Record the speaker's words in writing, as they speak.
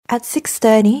At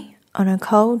 6:30 on a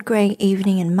cold grey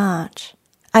evening in March,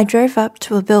 I drove up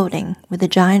to a building with a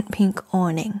giant pink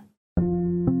awning.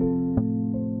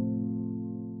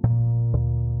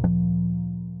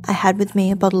 I had with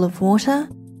me a bottle of water,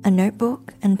 a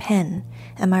notebook and pen,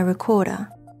 and my recorder.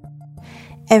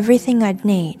 Everything I'd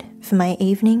need for my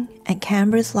evening at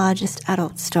Canberra's largest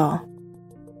adult store.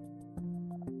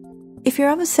 If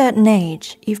you're of a certain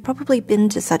age, you've probably been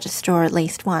to such a store at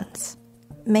least once.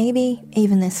 Maybe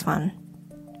even this one.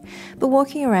 But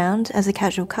walking around as a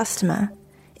casual customer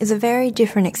is a very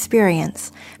different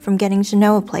experience from getting to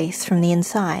know a place from the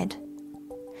inside.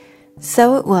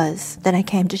 So it was that I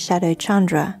came to shadow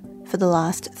Chandra for the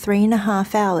last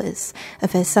 3.5 hours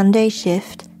of her Sunday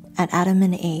shift at Adam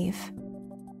and Eve.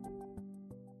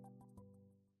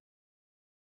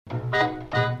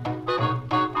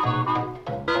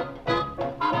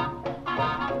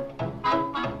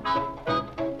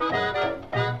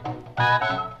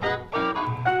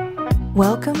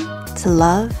 Welcome to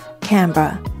Love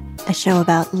Canberra, a show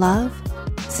about love,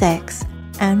 sex,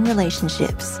 and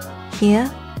relationships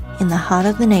here in the heart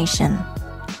of the nation.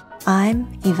 I'm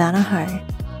Ivana Ho.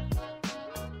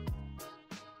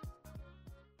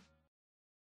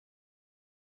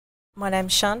 My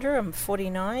name's Chandra, I'm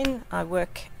 49. I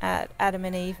work at Adam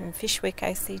and Eve in Fyshwick,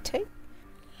 ACT.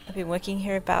 I've been working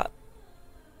here about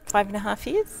 5.5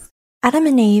 years. Adam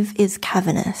and Eve is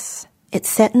cavernous. It's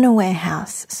set in a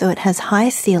warehouse, so it has high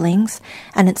ceilings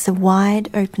and it's a wide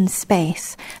open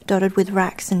space dotted with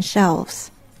racks and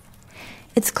shelves.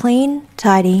 It's clean,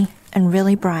 tidy, and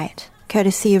really bright,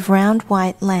 courtesy of round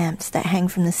white lamps that hang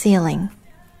from the ceiling.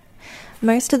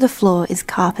 Most of the floor is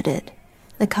carpeted.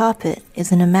 The carpet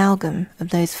is an amalgam of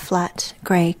those flat,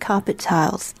 grey carpet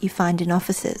tiles you find in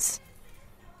offices.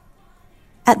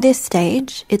 At this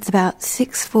stage, it's about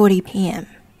 6:40 p.m.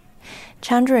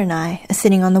 Chandra and I are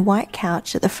sitting on the white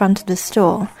couch at the front of the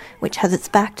store, which has its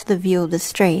back to the view of the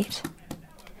street.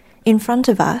 In front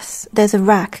of us, there's a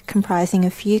rack comprising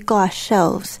a few glass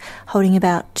shelves holding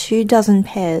about 24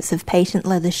 pairs of patent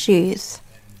leather shoes.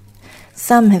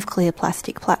 Some have clear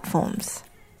plastic platforms.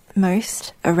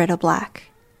 Most are red or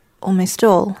black. Almost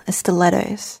all are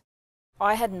stilettos.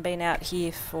 I hadn't been out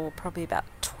here for probably about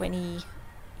 20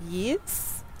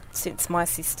 years, since my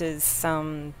sister's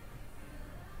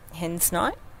hen's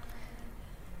night.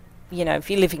 You know, if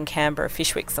you live in Canberra,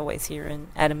 Fyshwick's always here and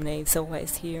Adam and Eve's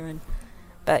always here.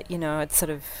 But, you know, I'd sort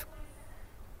of,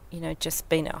 just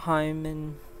been at home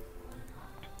and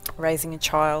raising a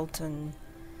child and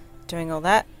doing all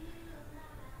that.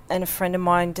 And a friend of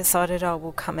mine decided,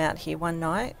 we'll come out here one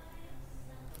night.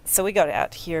 So we got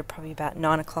out here probably about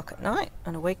 9 o'clock at night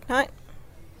on a weeknight.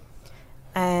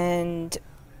 And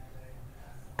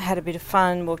had a bit of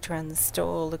fun, walked around the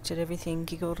store, looked at everything,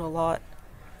 giggled a lot.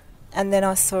 And then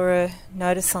I saw a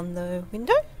notice on the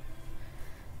window.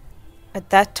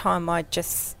 At that time, I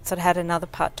just sort of had another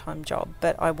part-time job,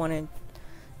 but I wanted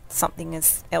something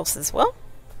else as well.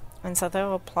 And so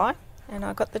they'll apply, and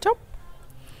I got the job.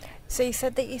 So you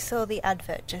said that you saw the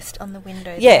advert just on the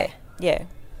window there? Yeah.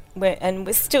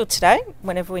 We're still today,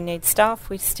 whenever we need staff,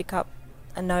 we stick up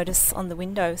a notice on the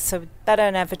window. So they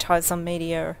don't advertise on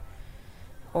media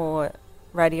or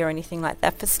radio or anything like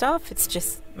that for staff. It's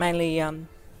just mainly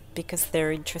because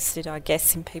they're interested, I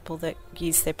guess, in people that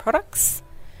use their products.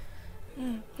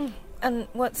 Mm-hmm. And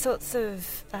what sorts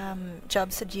of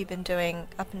jobs had you been doing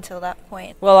up until that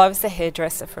point? Well, I was a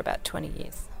hairdresser for about 20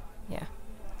 years, yeah.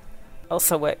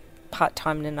 Also worked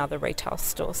part-time in another retail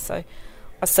store, so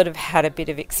I sort of had a bit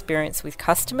of experience with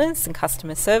customers and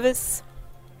customer service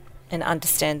and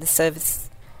understand the service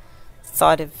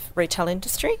side of retail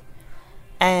industry.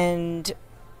 And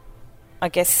I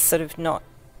guess sort of not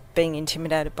being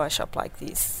intimidated by a shop like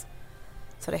this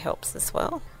sort of helps as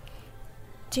well.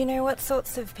 Do you know what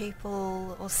sorts of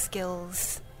people or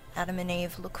skills Adam and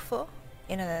Eve look for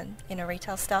in a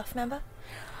retail staff member?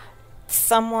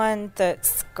 Someone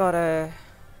that's got a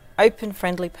open,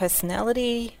 friendly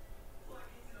personality,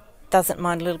 doesn't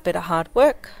mind a little bit of hard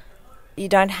work. You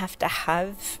don't have to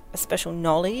have a special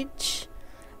knowledge,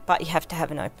 but you have to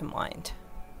have an open mind.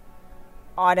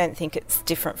 I don't think it's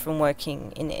different from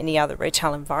working in any other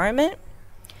retail environment.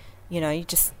 You know, you're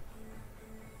just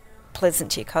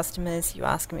pleasant to your customers, you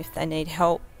ask them if they need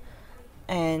help,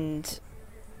 and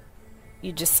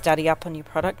you just study up on your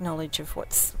product knowledge of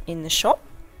what's in the shop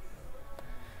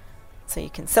so you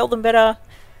can sell them better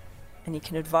and you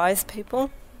can advise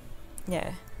people.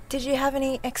 Yeah. Did you have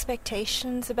any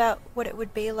expectations about what it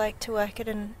would be like to work at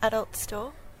an adult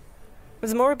store? It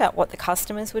was more about what the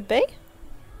customers would be.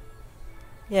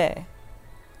 Yeah.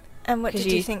 And what did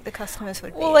you think the customers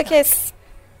would be? Well, I guess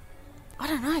I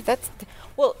don't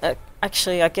know.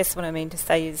 Actually, I guess what I mean to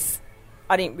say is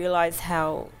I didn't realise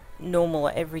how normal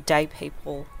or everyday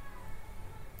people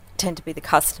tend to be the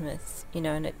customers,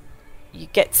 and you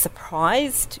get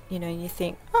surprised, and you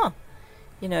think,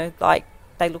 like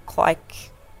they look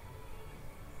like,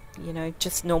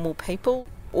 just normal people,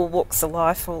 all walks of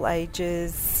life, all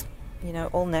ages,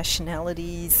 all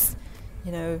nationalities,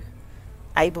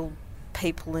 able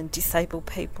people and disabled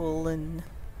people, and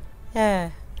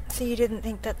yeah. So you didn't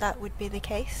think that would be the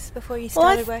case before you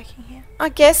started working here? I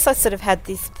guess I sort of had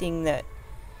this thing that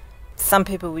some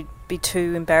people would be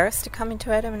too embarrassed to come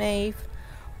into Adam and Eve,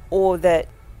 or that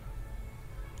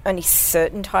only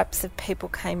certain types of people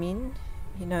came in,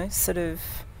 sort of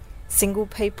single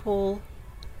people,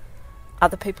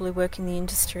 other people who work in the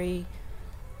industry,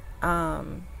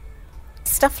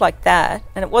 stuff like that.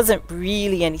 And it wasn't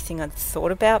really anything I'd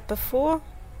thought about before.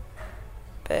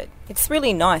 But it's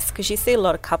really nice because you see a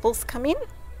lot of couples come in,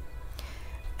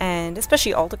 and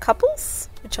especially older couples,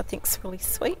 which I think is really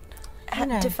sweet.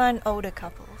 Define older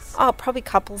couples. Oh, probably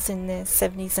couples in their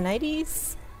 70s and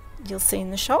 80s you'll see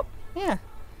in the shop, yeah.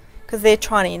 Because they're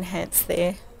trying to enhance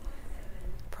their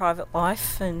private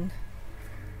life and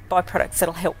buy products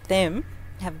that'll help them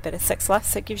have a better sex life,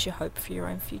 so it gives you hope for your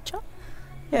own future.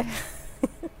 Yeah.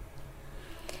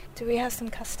 Do we have some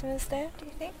customers there, do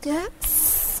you think?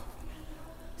 Yes.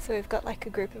 So we've got like a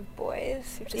group of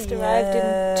boys who've just arrived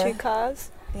in 2 cars.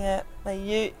 Yeah, a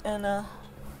ute and a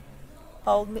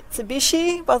old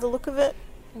Mitsubishi by the look of it.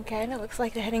 Okay, and it looks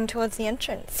like they're heading towards the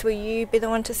entrance. Will you be the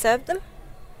one to serve them?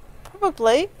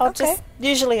 Probably.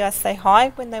 Usually I say hi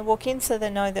when they walk in so they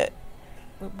know that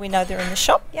we know they're in the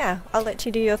shop. Yeah, I'll let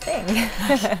you do your thing.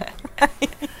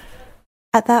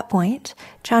 At that point,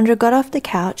 Chandra got off the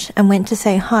couch and went to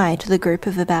say hi to the group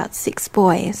of about 6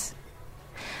 boys.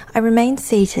 I remained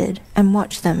seated and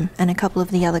watched them and a couple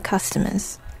of the other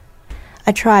customers.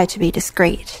 I try to be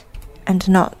discreet and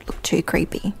to not look too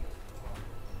creepy.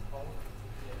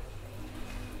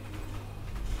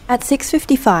 At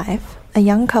 6:55, a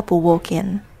young couple walk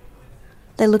in.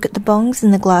 They look at the bongs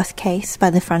in the glass case by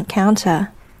the front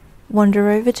counter,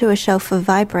 wander over to a shelf of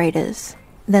vibrators,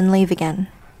 then leave again.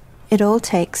 It all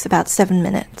takes about 7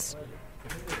 minutes.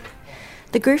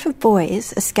 The group of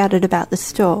boys are scattered about the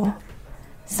store.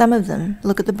 Some of them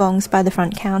look at the bongs by the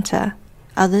front counter,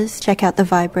 others check out the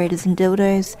vibrators and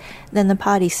dildos, then the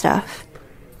party stuff.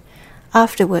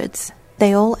 Afterwards,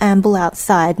 they all amble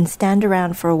outside and stand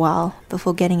around for a while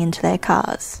before getting into their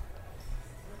cars.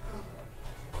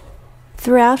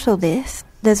 Throughout all this,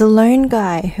 there's a lone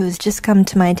guy who has just come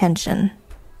to my attention.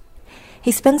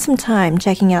 He spends some time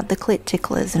checking out the clit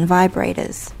ticklers and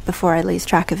vibrators before I lose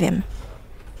track of him.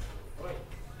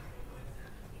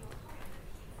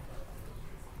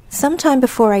 Sometime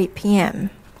before 8 p.m,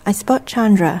 I spot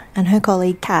Chandra and her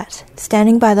colleague Kat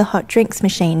standing by the hot drinks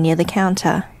machine near the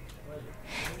counter.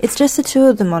 It's just the 2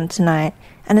 of them on tonight,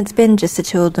 and it's been just the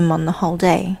 2 of them on the whole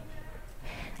day.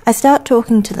 I start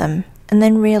talking to them, and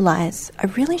then realise I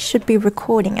really should be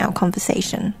recording our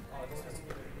conversation.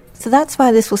 So that's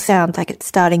why this will sound like it's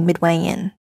starting midway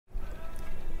in.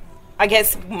 I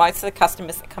guess most of the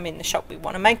customers that come in the shop, we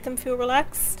want to make them feel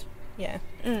relaxed. Yeah.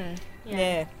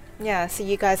 Yeah. Yeah, so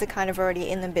you guys are kind of already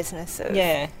in the business of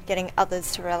getting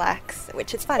others to relax,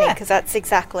 which is funny because that's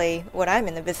exactly what I'm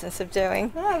in the business of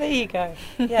doing. Oh, there you go.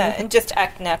 Yeah, and just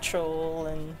act natural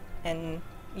and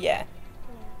yeah.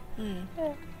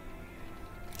 Yeah.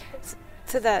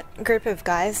 So that group of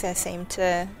guys there seem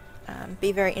to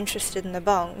be very interested in the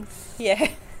bongs. Yeah.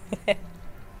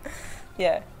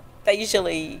 Yeah. They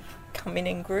usually come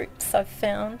in groups, I've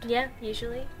found. Yeah,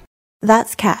 usually.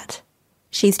 That's Kat.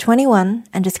 She's 21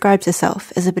 and describes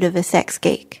herself as a bit of a sex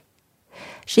geek.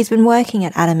 She's been working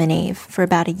at Adam and Eve for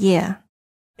about a year.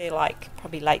 They're like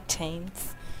probably late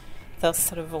teens. They'll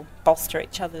sort of all bolster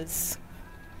each other's,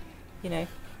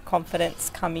 confidence,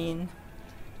 come in,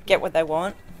 get what they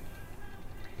want.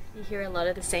 You hear a lot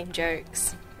of the same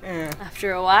jokes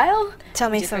after a while. Tell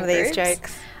me some of these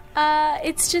jokes.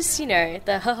 It's just,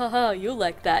 the ha ha ha, you'll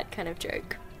like that kind of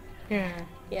joke.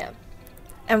 Yeah.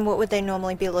 And what would they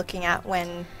normally be looking at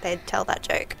when they'd tell that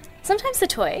joke? Sometimes the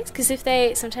toys, because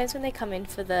sometimes when they come in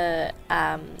for the,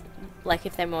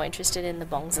 if they're more interested in the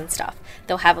bongs and stuff,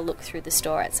 they'll have a look through the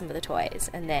store at some of the toys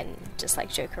and then just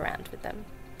joke around with them.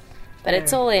 But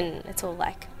it's all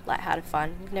lighthearted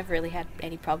fun. We've never really had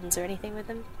any problems or anything with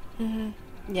them. Mm-hmm.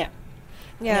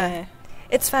 Yeah.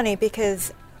 It's funny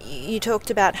because you talked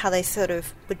about how they sort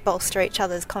of would bolster each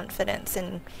other's confidence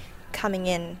in coming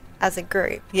in as a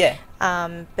group. Yeah.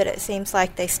 But it seems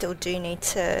like they still do need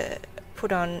to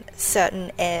put on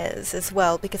certain airs as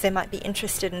well, because they might be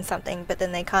interested in something, but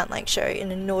then they can't like show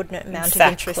an inordinate amount of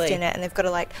interest in it, and they've got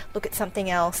to like look at something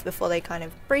else before they kind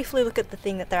of briefly look at the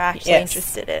thing that they're actually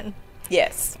interested in.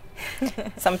 Yes.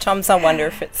 Sometimes I wonder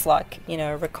if it's like, you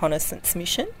know, a reconnaissance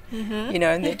mission, you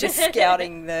know, and they're just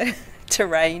scouting the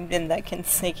terrain and they can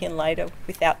sneak in later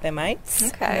without their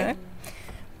mates. Okay. You know?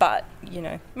 But, you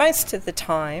know, most of the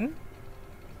time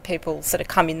people sort of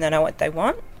come in, they know what they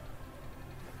want.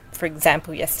 For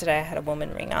example, yesterday I had a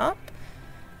woman ring up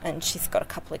and she's got a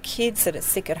couple of kids that are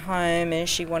sick at home, and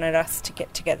she wanted us to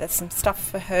get together some stuff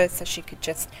for her so she could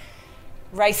just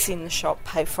race in the shop,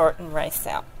 pay for it and race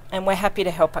out. And we're happy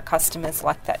to help our customers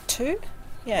like that too.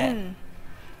 Yeah. Mm.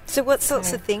 So what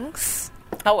sorts of things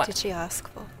did she ask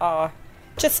for? Oh,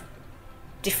 just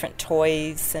different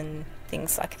toys and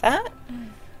things like that.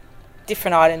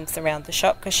 Different items around the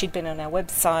shop, because she'd been on our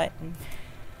website and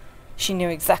she knew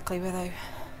exactly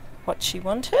what she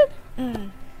wanted.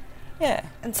 Yeah.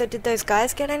 And so did those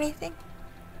guys get anything?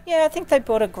 Yeah, I think they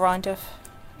bought a grinder,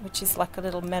 which is like a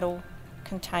little metal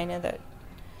container that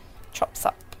chops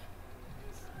up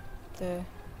the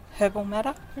herbal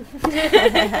matter.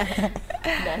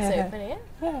 That's opening it.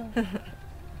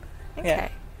 Okay. Yeah.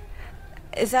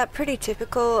 Is that pretty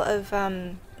typical of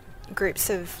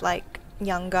groups of like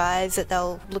young guys, that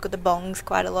they'll look at the bongs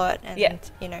quite a lot and,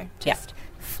 you know, just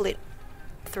flit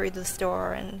through the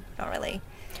store and not really?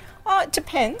 Oh, it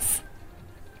depends.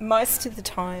 Most of the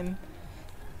time,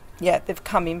 they've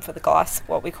come in for the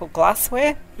what we call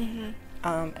glassware, and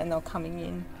they're coming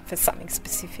in for something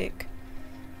specific.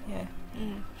 Yeah.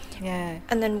 Yeah.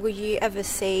 And then will you ever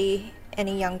see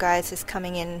any young guys just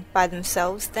coming in by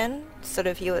themselves then? Sort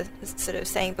of, you were sort of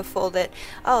saying before that,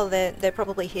 they're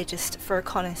probably here just for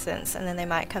reconnaissance, and then they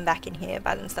might come back in here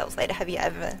by themselves later. Have you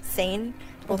ever seen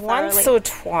once or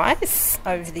twice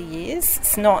over the years?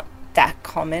 It's not that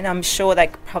common. I'm sure they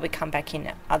could probably come back in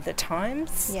at other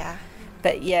times. Yeah.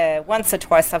 But yeah, once or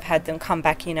twice I've had them come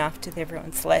back in after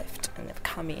everyone's left, and they've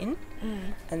come in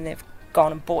and they've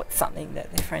gone and bought something that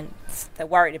they're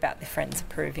worried about their friends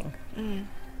approving.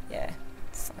 Yeah.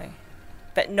 So,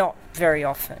 but not very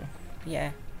often.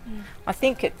 Yeah. I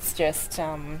think it's just,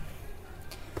 you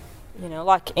know,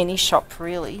 like any shop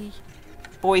really,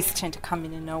 boys tend to come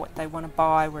in and know what they want to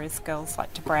buy, whereas girls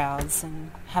like to browse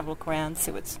and have a look around,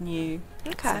 see what's new,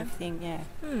 sort of thing, yeah.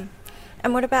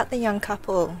 And what about the young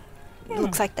couple? It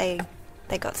looks like they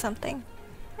got something.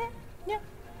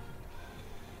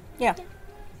 Yeah.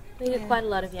 We get quite a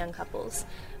lot of young couples,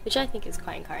 which I think is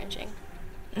quite encouraging.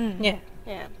 Yeah.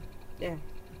 Yeah. Yeah.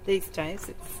 These days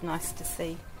it's nice to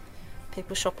see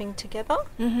people shopping together.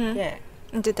 Yeah.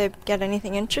 And did they get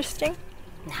anything interesting?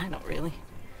 No, not really.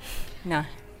 No.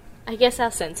 I guess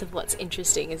our sense of what's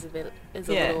interesting is a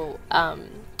little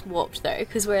warped though,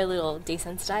 because we're a little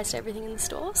desensitized to everything in the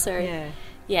store. So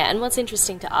and what's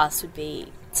interesting to us would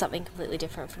be something completely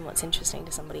different from what's interesting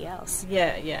to somebody else.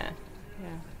 Yeah.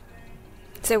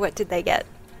 So what did they get?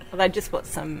 Well, they just bought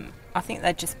I think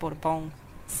they just bought a bong.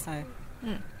 So,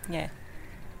 yeah.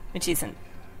 Which isn't,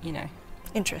 you know.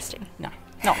 Interesting. No,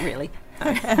 not really.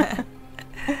 Yeah.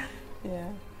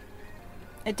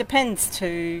 It depends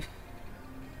too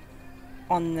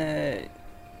on the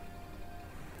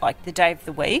day of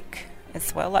the week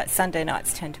as well. Like Sunday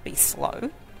nights tend to be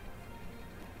slow.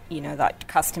 You know, like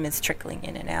customers trickling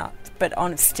in and out, but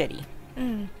on a steady.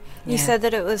 You said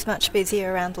that it was much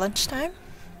busier around lunchtime?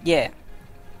 Yeah.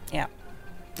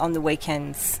 On the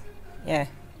weekends, yeah,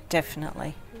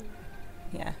 definitely.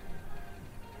 Yeah.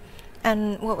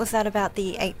 And what was that about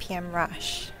the 8 p.m.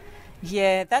 rush?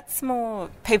 Yeah, that's more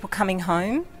people coming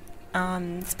home,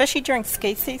 especially during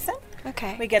ski season.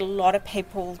 Okay. We get a lot of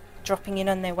people dropping in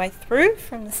on their way through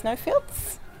from the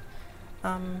snowfields.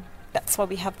 That's why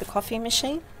we have the coffee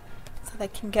machine, so they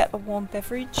can get a warm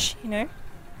beverage, you know.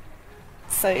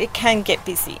 So it can get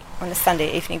busy on a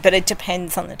Sunday evening, but it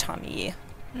depends on the time of year.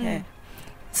 Yeah.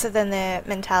 So then their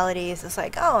mentality is just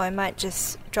like, I might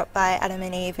just drop by Adam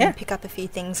and Eve and pick up a few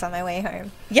things on my way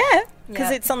home. Yeah,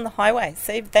 because it's on the highway.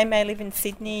 So they may live in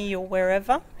Sydney or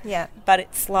wherever. Yeah. But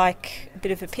it's like a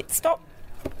bit of a pit stop.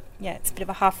 Yeah, it's a bit of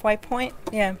a halfway point.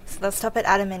 Yeah. So they'll stop at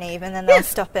Adam and Eve, and then they'll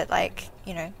stop at, like,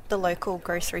 you know, the local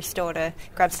grocery store to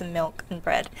grab some milk and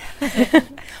bread.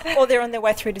 Or they're on their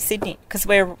way through to Sydney, because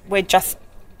we're just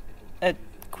a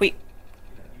quick,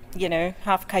 you know,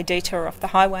 half K detour off the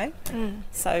highway.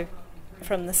 So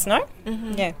from the snow.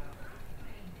 Yeah.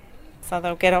 So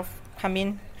they'll get off, come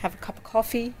in, have a cup of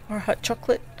coffee or a hot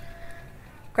chocolate,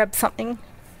 grab something,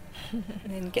 and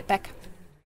then get back.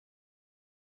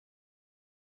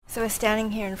 So we're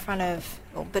standing here in front of,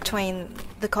 or between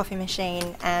the coffee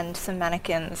machine and some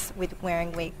mannequins with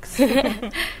wearing wigs.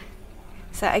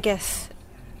 So I guess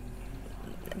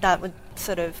that would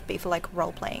sort of be for like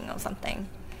role-playing or something.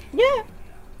 Yeah.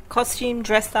 Costume,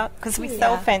 dress up, because we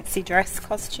sell fancy dress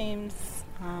costumes.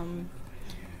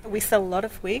 We sell a lot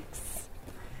of wigs,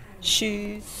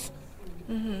 shoes,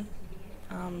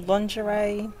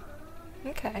 lingerie.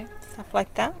 Okay. Stuff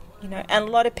like that, you know. And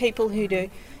a lot of people who do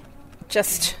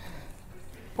just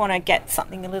want to get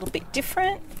something a little bit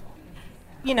different.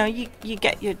 You know, you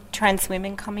get your trans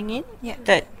women coming in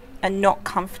that are not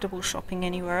comfortable shopping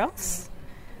anywhere else.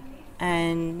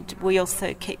 And we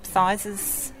also keep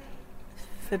sizes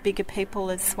for bigger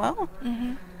people as well.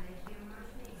 Mm-hmm.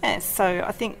 Yeah, so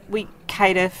I think we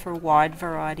cater for a wide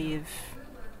variety of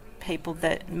people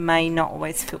that may not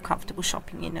always feel comfortable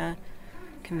shopping in a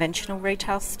conventional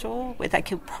retail store where they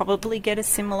could probably get a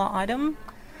similar item.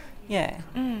 Yeah.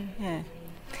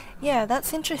 Yeah,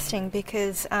 that's interesting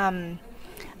because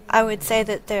I would say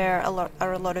that there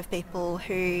are a lot of people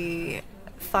who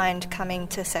find coming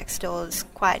to sex stores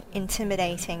quite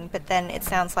intimidating, but then it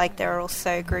sounds like there are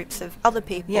also groups of other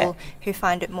people who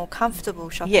find it more comfortable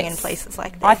shopping in places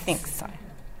like this. I think so.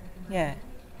 Yeah.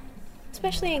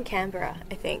 Especially in Canberra,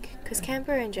 I think, because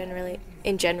Canberra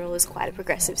in general is quite a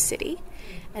progressive city,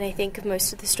 and I think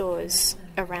most of the stores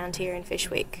around here in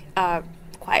Fishwick are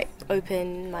quite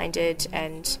open-minded,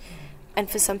 and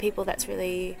for some people it's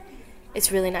really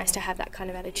nice to have that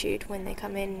kind of attitude when they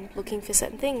come in looking for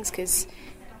certain things, because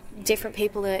different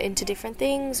people are into different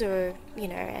things, or you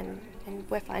know, and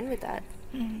we're fine with that.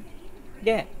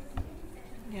 Yeah.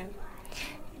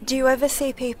 Do you ever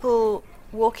see people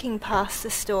walking past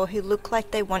the store who look like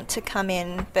they want to come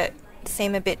in but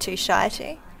seem a bit too shy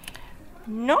to?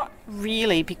 Not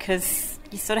really, because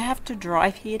you sort of have to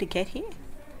drive here to get here.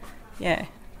 Yeah.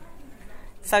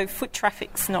 So foot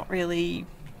traffic's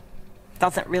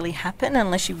doesn't really happen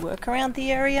unless you work around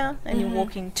the area and you're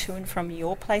walking to and from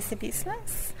your place of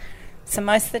business. So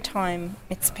most of the time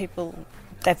it's people,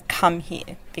 they've come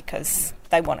here because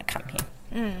they want to come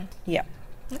here. Yeah.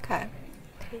 Okay.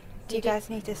 Do you guys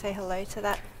need to say hello to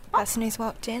that person who's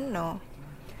walked in, or?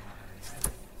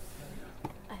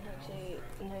 I think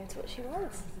she knows what she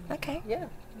wants. Okay. Yeah.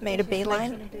 Made a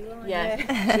beeline. Yeah,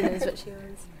 she knows what she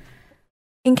wants.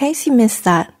 In case you missed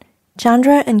that,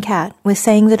 Chandra and Kat were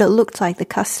saying that it looked like the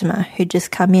customer who'd just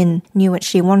come in knew what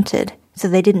she wanted, so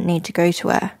they didn't need to go to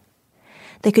her.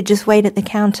 They could just wait at the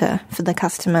counter for the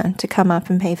customer to come up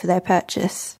and pay for their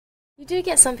purchase. You do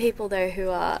get some people, though,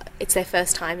 who it's their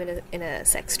first time in a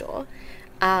sex store.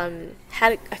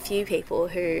 Had a few people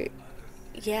who,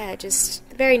 just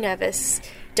very nervous,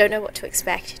 don't know what to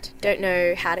expect, don't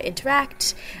know how to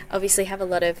interact, obviously have a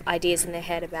lot of ideas in their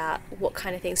head about what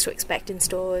kind of things to expect in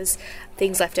stores,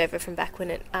 things left over from back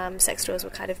when sex stores were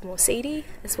kind of more seedy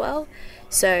as well.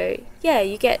 So,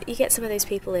 you get some of those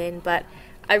people in, but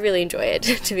I really enjoy it,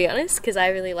 to be honest, because I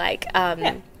really like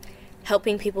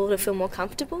helping people to feel more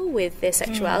comfortable with their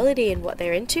sexuality and what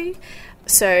they're into.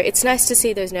 So it's nice to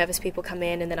see those nervous people come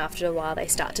in, and then after a while they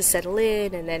start to settle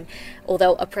in, and then, or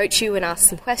they'll approach you and ask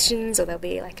some questions, or they'll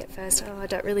be like at first, I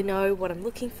don't really know what I'm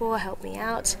looking for, help me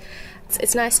out.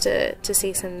 It's nice to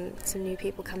see some new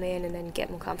people come in and then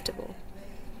get more comfortable.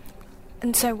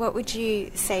 And so what would you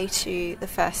say to the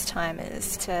first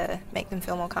timers to make them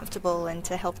feel more comfortable and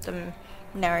to help them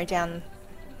narrow down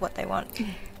what they want?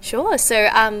 Sure.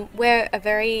 So we're a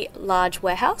very large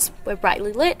warehouse. We're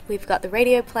brightly lit. We've got the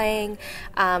radio playing.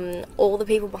 All the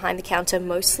people behind the counter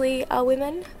mostly are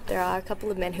women. There are a couple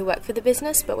of men who work for the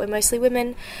business, but we're mostly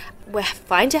women. We're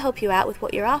fine to help you out with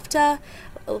what you're after.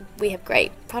 We have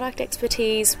great product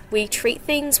expertise. We treat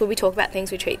things, when we talk about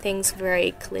things, we treat things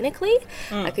very clinically.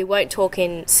 Like, we won't talk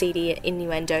in seedy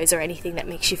innuendos or anything that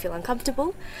makes you feel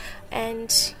uncomfortable.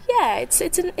 And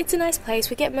it's a nice place.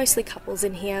 We get mostly couples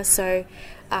in here, so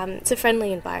it's a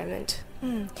friendly environment.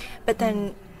 But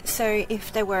then, so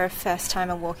if there were a first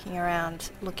timer walking around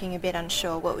looking a bit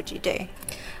unsure, what would you do?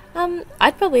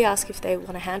 I'd probably ask if they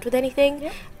want a hand with anything.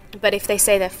 Yeah. But if they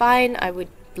say they're fine, I would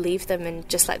leave them and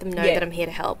just let them know that I'm here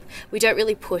to help. We don't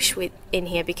really push in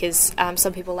here because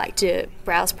some people like to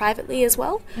browse privately as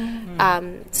well.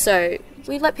 So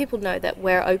we let people know that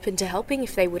we're open to helping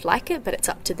if they would like it, but it's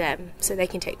up to them, so they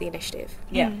can take the initiative.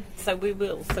 So we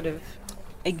will sort of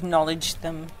acknowledge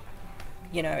them,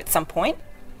 at some point.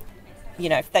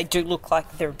 If they do look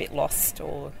like they're a bit lost,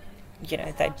 or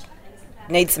they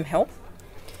need some help.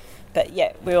 But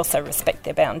we also respect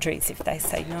their boundaries if they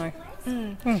say no.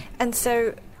 And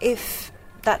so if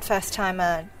that first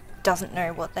timer doesn't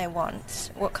know what they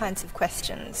want, what kinds of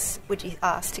questions would you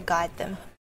ask to guide them?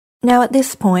 Now at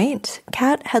this point,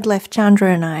 Kat had left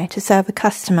Chandra and I to serve a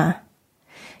customer.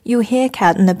 You'll hear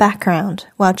Kat in the background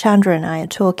while Chandra and I are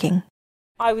talking.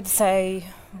 I would say,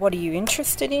 what are you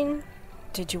interested in?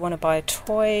 Did you want to buy a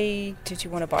toy? Did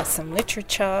you want to buy some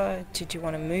literature? Did you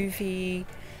want a movie?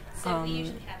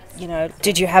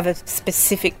 Did you have a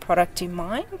specific product in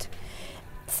mind?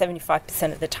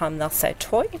 75% of the time they'll say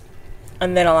toy.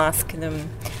 And then I'll ask them,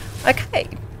 okay,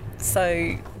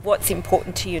 so what's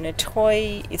important to you in a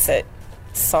toy? Is it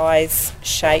size,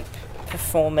 shape,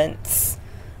 performance,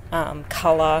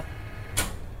 colour,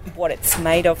 what it's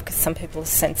made of? Because some people are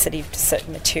sensitive to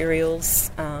certain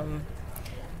materials.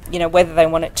 Whether they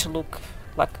want it to look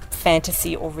like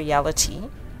fantasy or reality,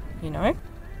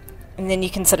 And then you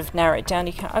can sort of narrow it down.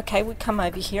 You can, okay, we come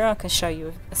over here, I can show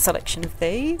you a selection of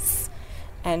these.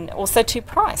 And also to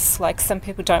price. Like some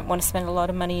people don't want to spend a lot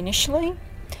of money initially.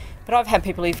 But I've had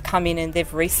people who've come in and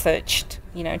they've researched,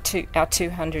 our $200,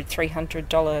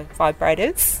 $300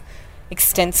 vibrators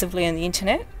extensively on the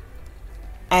internet.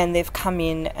 And they've come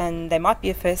in and they might be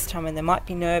a first time and they might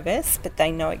be nervous, but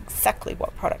they know exactly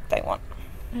what product they want.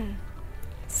 Mm.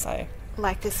 So,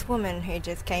 like this woman who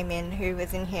just came in, who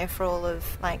was in here for all of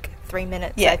 3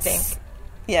 minutes, yes. I think.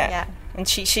 Yeah. And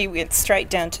she went straight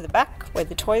down to the back where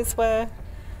the toys were.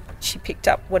 She picked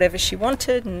up whatever she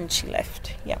wanted and she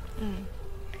left. Yeah. Mm.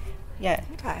 Yeah.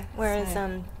 Okay. Whereas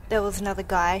there was another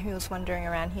guy who was wandering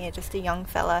around here, just a young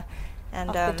fella, and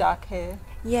the dark hair.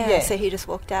 Yeah. So he just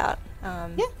walked out.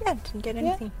 Didn't get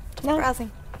anything. Just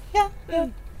browsing. Yeah.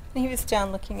 And he was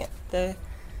down looking at the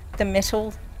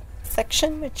metal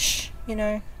section, which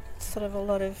sort of a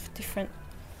lot of different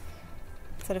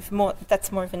sort of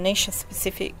that's more of a niche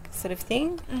specific sort of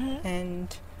thing. Mm-hmm.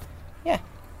 And yeah.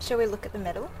 Shall we look at the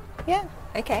metal? Yeah.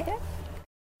 Okay. Yeah.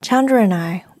 Chandra and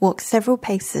I walk several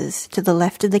paces to the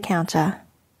left of the counter.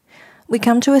 We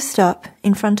come to a stop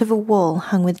in front of a wall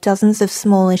hung with dozens of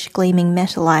smallish gleaming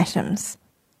metal items.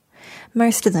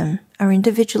 Most of them are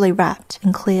individually wrapped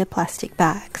in clear plastic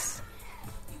bags.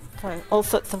 So all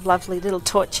sorts of lovely little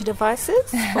torture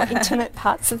devices for intimate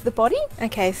parts of the body.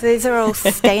 Okay, so these are all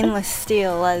stainless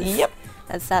steel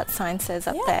as that sign says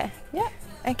up there. Yeah.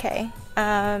 Okay.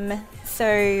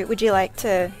 So would you like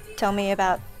to tell me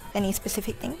about any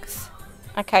specific things?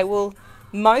 Okay, well,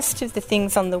 most of the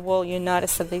things on the wall you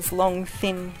notice are these long,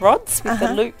 thin rods with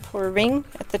a loop or a ring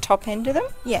at the top end of them.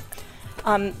 Yeah.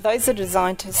 Those are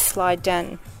designed to slide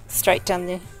down, straight down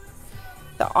the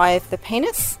eye of the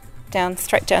penis,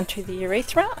 straight down to the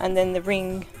urethra, and then the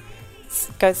ring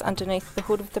goes underneath the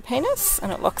hood of the penis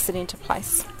and it locks it into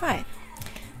place. Right.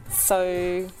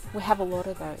 So we have a lot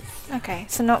of those. Okay,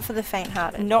 so not for the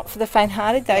faint-hearted. Not for the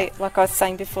faint-hearted. They, like I was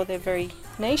saying before, they're very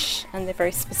niche and they're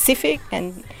very specific,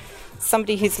 and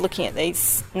somebody who's looking at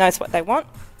these knows what they want,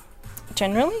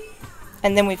 generally.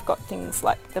 And then we've got things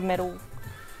like the metal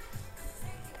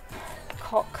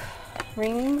cock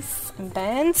rings and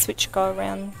bands which go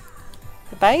around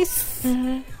the base.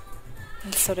 Mm-hmm.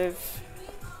 And sort of...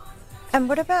 And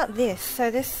what about this? So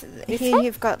this here one?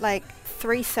 You've got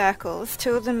 3 circles.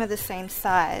 2 of them are the same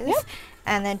size,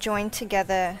 and they're joined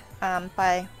together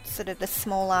by sort of the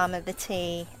small arm of the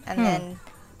T, and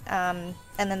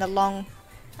then the long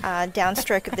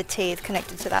downstroke of the T is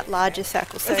connected to that larger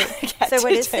circle. So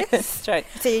what is this? Straight.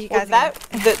 So you guys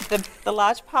the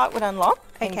large part would unlock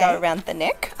and go around the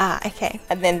neck. Ah, okay.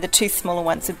 And then the 2 smaller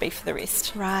ones would be for the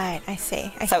wrist. Right, I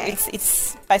see. Okay. So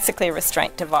it's basically a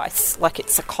restraint device, like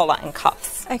it's a collar and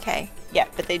cuffs. Okay. Yeah,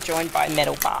 but they're joined by a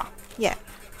metal bar. Yeah.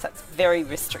 So it's very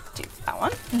restrictive, that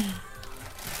one.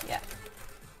 Yeah.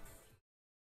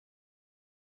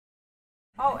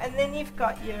 Oh, and then you've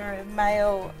got your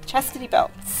male chastity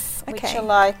belts, which are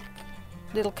like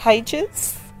little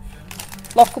cages,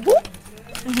 lockable,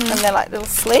 and they're like little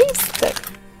sleeves that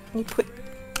you put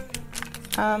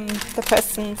the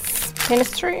person's penis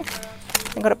through.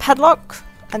 They've got a padlock,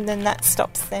 and then that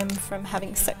stops them from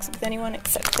having sex with anyone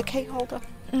except the key holder.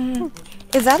 Mm-hmm.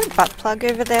 Is that a butt plug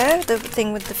over there, the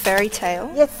thing with the fairy tail?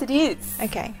 Yes, it is.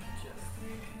 Okay.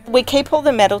 We keep all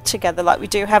the metal together, like we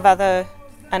do have other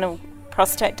anal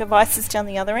prostate devices down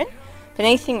the other end. But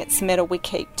anything that's metal we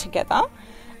keep together.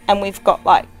 And we've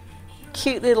got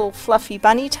cute little fluffy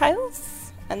bunny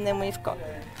tails. And then we've got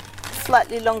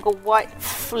slightly longer white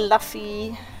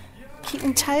fluffy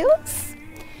kitten tails.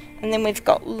 And then we've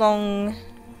got long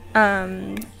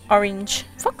orange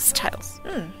fox tails.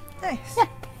 Nice. Yeah.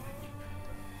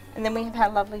 And then we have our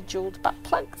lovely jewelled butt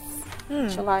plugs,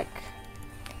 which are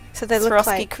so they look Swarovski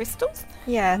like crystals.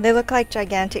 Yeah, they look like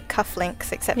gigantic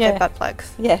cufflinks, except they're butt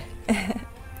plugs. Yeah.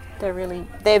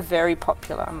 they're very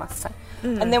popular, I must say.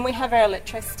 And then we have our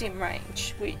electrostim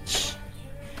range, which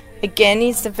again,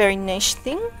 is a very niche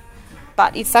thing,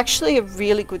 but it's actually a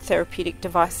really good therapeutic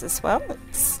device as well.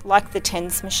 It's like the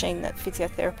TENS machine that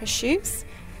physiotherapists use,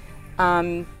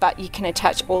 but you can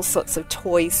attach all sorts of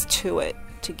toys to it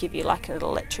to give you like an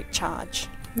electric charge.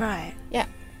 Right. Yeah.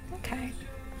 Okay.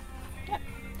 Yeah.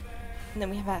 And then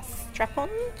we have our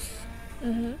strap-ons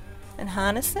and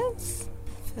harnesses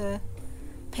for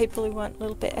people who want a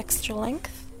little bit extra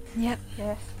length. Yep.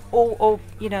 Yeah. Or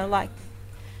you know, like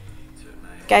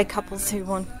gay couples who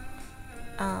want,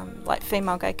 like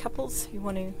female gay couples who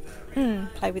want to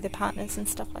play with their partners and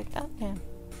stuff like that. Yeah.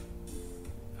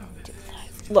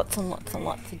 Lots and lots and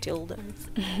lots of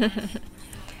dildos.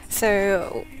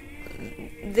 So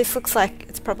this looks like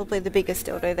it's probably the biggest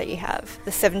dildo that you have,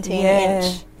 the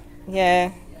 17-inch.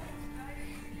 Yeah.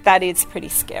 That is pretty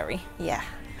scary. Yeah.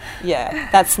 Yeah,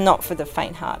 that's not for the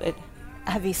faint-hearted.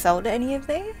 Have you sold any of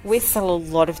these? We sell a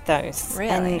lot of those.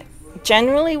 Really? And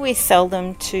generally we sell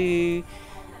them to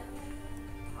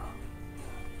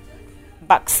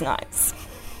bucks nights.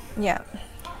 Yeah.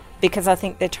 Because I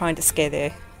think they're trying to scare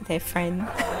their friend,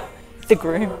 the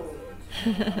groom.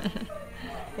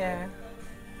 Yeah.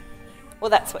 Well,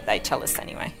 that's what they tell us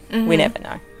anyway. We never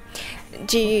know.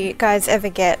 Do you guys ever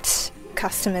get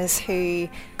customers who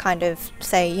kind of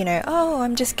say, you know, oh,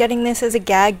 I'm just getting this as a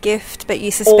gag gift, but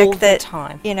you suspect All the that,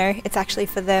 time. you know, it's actually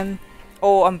for them?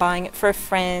 Or I'm buying it for a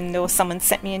friend, or someone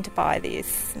sent me in to buy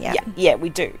this. Yeah. Yeah, we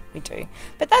do.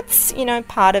 But that's, you know,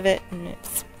 part of it, and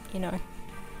it's, you know,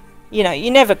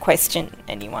 you never question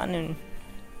anyone, and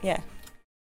yeah.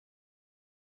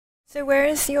 So where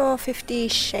is your 50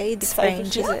 Shades It's over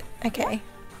range? Is here. it? Okay.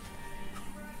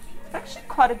 It's actually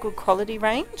quite a good quality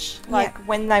range. Like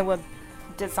when they were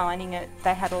designing it,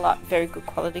 they had very good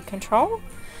quality control,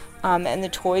 and the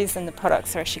toys and the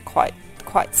products are actually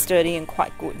quite sturdy and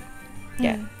quite good.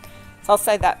 Yeah. So I'll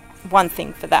say that one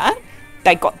thing for that.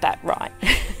 They got that right.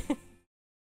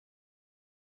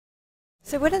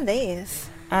 So what are these?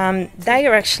 They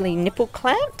are actually nipple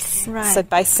clamps. Right. So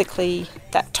basically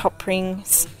that top ring,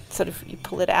 sort of you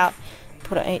pull it out,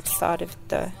 put it on each side of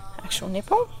the actual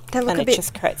nipple, and it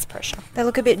just creates pressure. They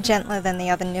look a bit gentler than the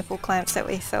other nipple clamps that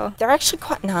we saw. They're actually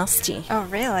quite nasty. Oh,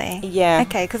 really? Yeah.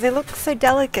 Okay, because they look so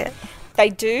delicate. They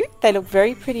do. They look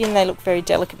very pretty and they look very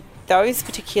delicate. Those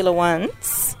particular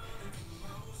ones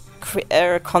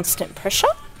are a constant pressure,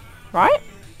 right?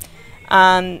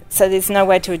 So there's no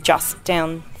way to adjust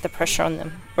down the pressure on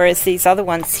them. Whereas these other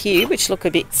ones here, which look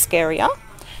a bit scarier,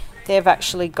 they've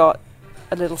actually got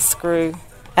a little screw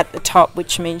at the top,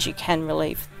 which means you can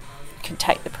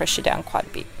take the pressure down quite a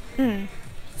bit.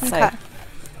 So, Okay.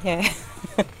 yeah.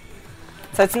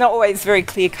 So it's not always very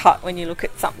clear cut when you look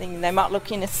at something. They might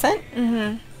look innocent.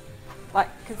 Like,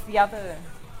 because the other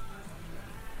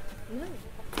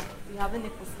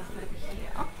nipple stuff over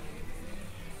here,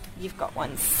 you've got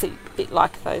ones a bit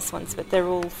like those ones, but they're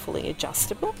all fully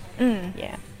adjustable.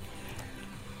 Yeah.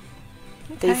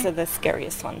 Okay. These are the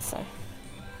scariest ones, though.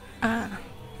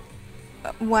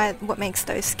 What makes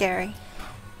those scary?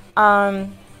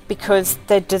 Because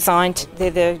they're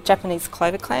the Japanese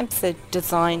clover clamps, they're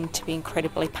designed to be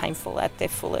incredibly painful at their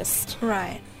fullest.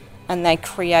 Right. And they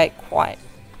create quite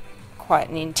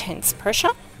an intense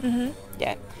pressure.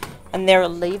 Yeah. And they're a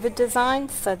lever design,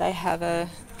 so they have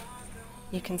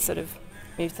you can sort of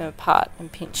move them apart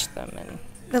and pinch them. And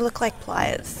They look like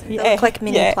pliers. yeah, They look like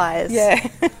mini pliers. Yeah.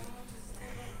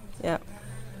 Yeah.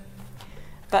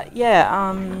 But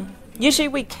yeah, usually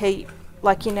we keep,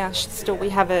 like in our store, we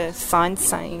have a sign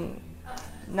saying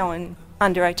no one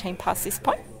under 18 past this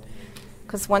point.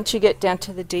 Because once you get down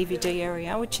to the DVD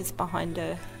area, which is behind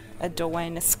a doorway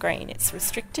and a screen, it's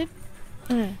restricted.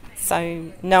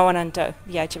 So no one under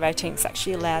the age of 18 is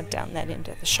actually allowed down that end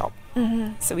of the shop.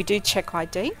 So we do check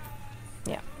ID.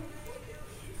 Yeah.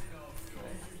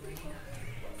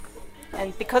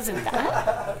 And because of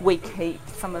that, we keep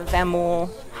some of our more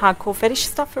hardcore fetish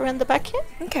stuff around the back here.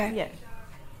 Okay. Yeah.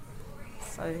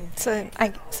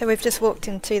 So we've just walked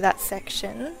into that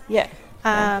section. Yeah.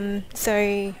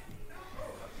 So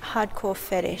hardcore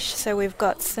fetish. So we've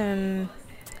got some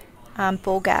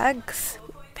ball gags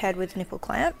paired with nipple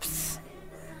clamps.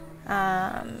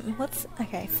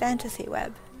 Fantasy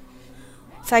web.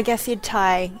 So I guess you'd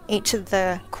tie each of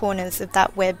the corners of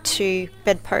that web to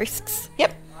bedposts.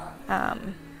 Yep.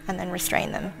 And then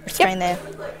restrain them. Restrain their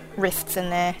wrists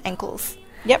and their ankles.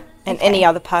 Yep. And any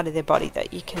other part of their body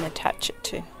that you can attach it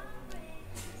to.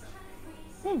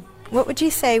 What would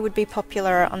you say would be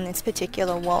popular on this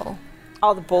particular wall?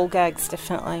 Oh, the ball gags,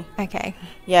 definitely. Okay.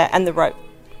 Yeah, and the rope.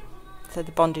 So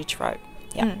the bondage rope.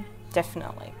 Yeah,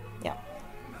 definitely. Yeah.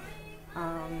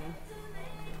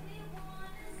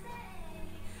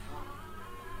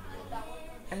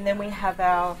 And then we have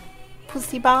our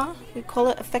pussy bar, we call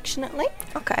it affectionately.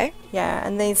 Okay. Yeah,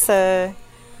 and these are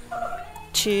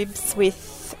tubes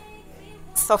with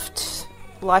soft,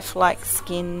 lifelike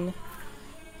skin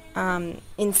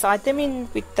inside them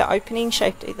with the opening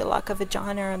shaped either like a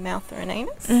vagina, a mouth or an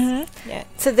anus. Mm-hmm. Yeah.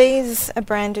 So these are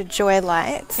branded Joy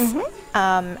Lights. Mm-hmm.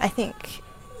 I think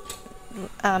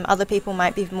other people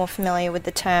might be more familiar with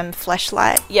the term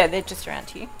fleshlight. Yeah, they're just around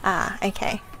here. Ah,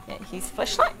 okay. Yeah, here's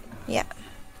fleshlight. Yeah.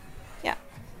 Yeah.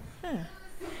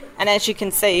 And as you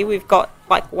can see, we've got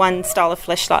like one style of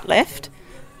fleshlight left,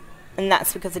 and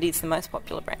that's because it is the most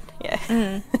popular brand.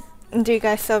 Yeah. Do you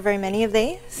guys sell very many of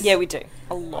these? Yeah, we do.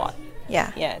 A lot.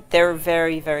 Yeah. Yeah, they're a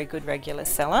very, very good regular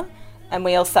seller. And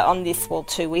we also, on this wall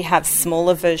too, we have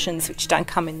smaller versions which don't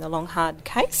come in the long hard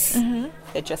case. Mm-hmm.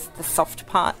 They're just the soft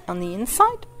part on the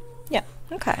inside. Yeah.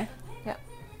 Okay. Yeah.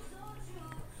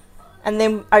 And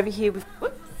then over here we've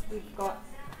got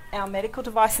our medical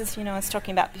devices. You know, I was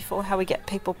talking about before how we get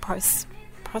people prostate.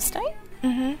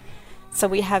 Mm-hmm. So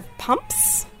we have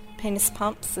pumps, penis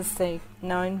pumps as they're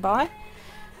known by.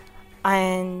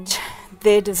 And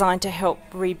they're designed to help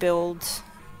rebuild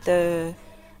the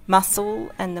muscle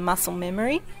and the muscle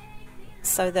memory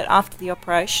so that after the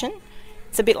operation,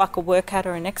 it's a bit like a workout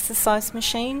or an exercise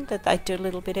machine that they do a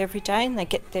little bit every day and they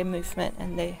get their movement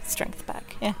and their strength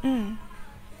back. Yeah.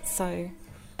 So,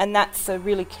 and that's a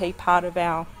really key part of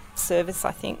our service,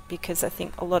 I think, because I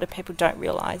think a lot of people don't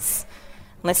realise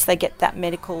unless they get that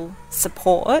medical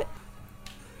support,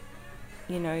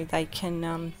 you know, they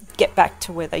can get back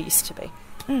to where they used to be.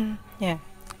 Yeah.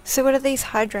 So what are these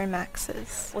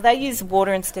Hydromaxes? Well, they use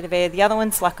water instead of air. The other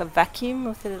one's like a vacuum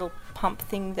with a little pump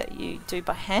thing that you do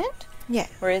by hand. Yeah.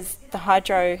 Whereas the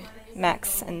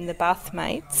Hydromax and the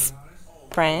Bathmates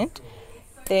brand,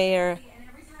 you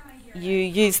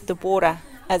use the water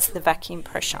as the vacuum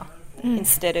pressure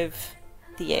instead of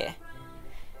the air.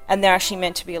 And they're actually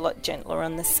meant to be a lot gentler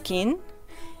on the skin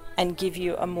and give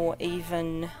you a more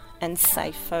even and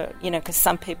safer, you know, because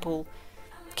some people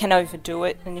can overdo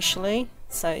it initially.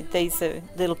 So these are a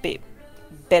little bit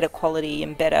better quality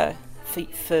and better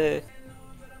for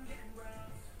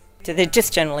so they're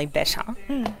just generally better.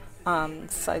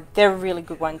 So they're a really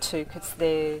good one too because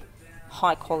they're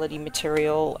high quality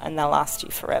material and they'll last you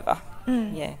forever.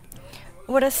 Yeah.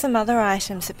 What are some other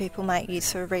items that people might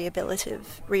use for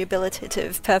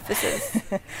rehabilitative purposes?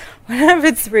 I don't know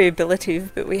if it's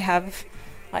rehabilitative, but we have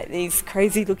like these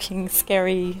crazy looking,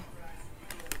 scary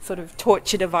sort of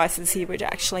torture devices here which are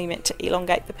actually meant to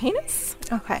elongate the penis.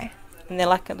 Okay. And they're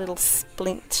like a little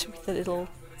splint with the little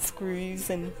screws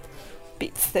and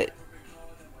bits that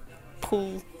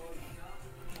pull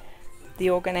the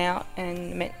organ out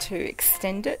and meant to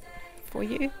extend it for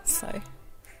you. So,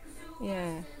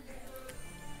 yeah.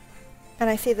 And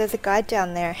I see there's a guide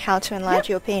down there, how to enlarge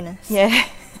your penis. Yeah.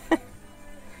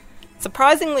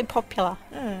 Surprisingly popular.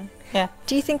 Yeah.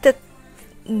 Do you think that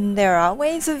there are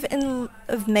ways of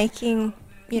making,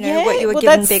 you know, what you were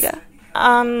given bigger?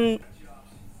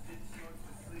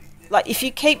 Like if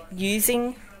you keep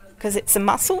using, because it's a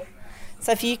muscle,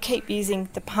 so if you keep using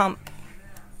the pump,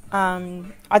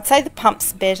 I'd say the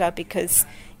pump's better because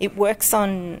it works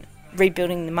on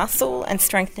rebuilding the muscle and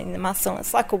strengthening the muscle.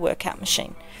 It's like a workout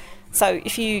machine. So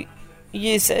if you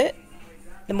use it,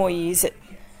 the more you use it,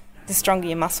 the stronger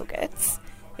your muscle gets.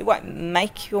 It won't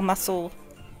make your muscle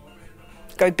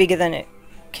go bigger than it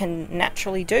can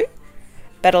naturally do,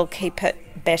 but it'll keep it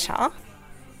better.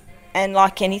 And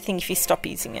like anything, if you stop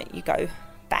using it, you go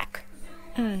back.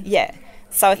 Yeah.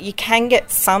 So you can get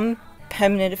some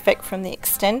permanent effect from the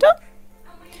extender,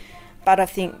 but I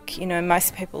think, you know,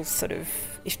 most people sort of,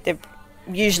 if they're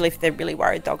really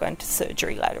worried, they'll go into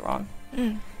surgery later on.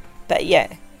 But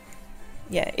yeah,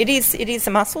 it is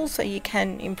a muscle, so you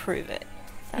can improve it.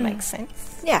 If that makes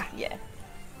sense. Yeah. Yeah.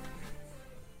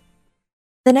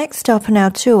 The next stop on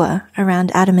our tour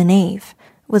around Adam and Eve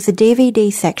was the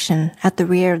DVD section at the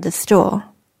rear of the store.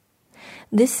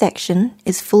 This section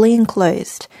is fully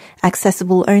enclosed,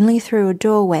 accessible only through a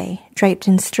doorway draped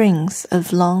in strings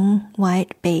of long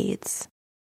white beads.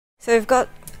 So we've got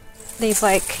these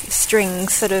like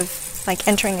strings sort of like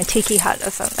entering a tiki hut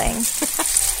or something.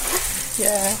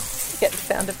 Yeah, get the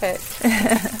sound effect.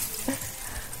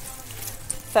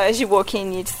 So as you walk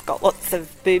in, you just got lots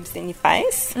of boobs in your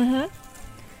face.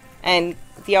 And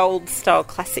the old style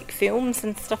classic films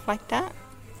and stuff like that.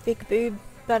 Big boob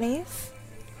bunnies.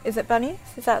 Is it bunnies?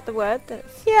 Is that the word?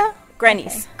 Yeah.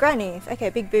 Grannies. Okay. Grannies. Okay,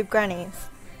 big boob grannies.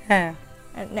 Yeah.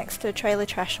 And next to trailer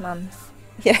trash mums.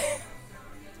 Yeah.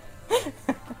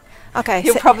 Okay.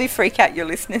 You'll probably freak out your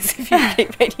listeners if you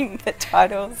keep reading the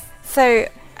titles. So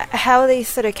how are these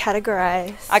sort of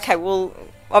categorised? Okay, well,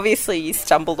 obviously you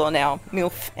stumbled on our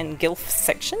MILF and GILF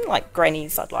section, like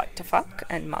grannies I'd like to fuck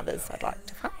and mothers I'd like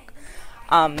to fuck.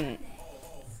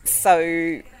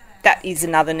 So that is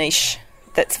another niche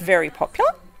that's very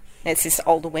popular. It's this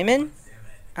older women.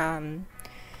 And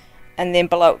then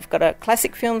below we've got our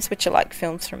classic films, which are like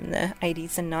films from the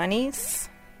 80s and 90s,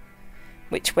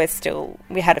 which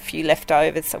we had a few left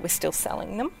over, so we're still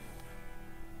selling them.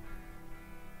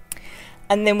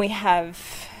 And then we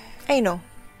have... Anal.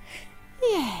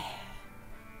 Yeah.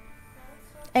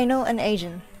 Anal and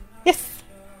Asian. Yes.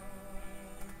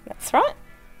 That's right.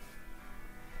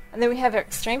 And then we have our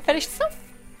extreme fetish stuff.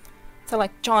 So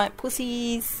like giant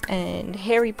pussies and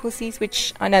hairy pussies,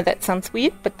 which I know that sounds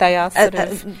weird, but they are sort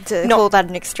of... To call that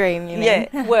an extreme, you mean?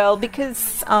 Yeah, well,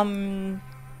 because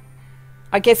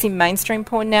I guess in mainstream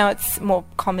porn now it's more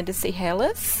common to see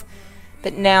hairless,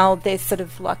 but now there's sort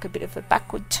of like a bit of a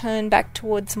backward turn back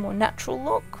towards a more natural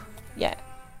look. Yeah.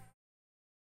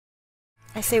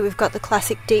 I see we've got the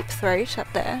classic deep throat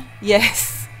up there.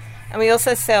 Yes. And we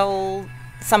also sell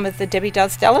some of the Debbie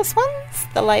Does Dallas ones,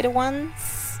 the later ones.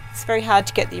 It's very hard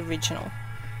to get the original.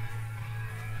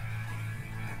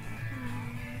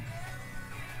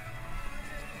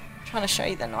 I'm trying to show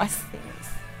you the nice things.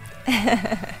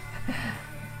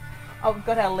 Oh, we've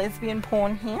got our lesbian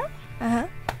porn here. Uh-huh.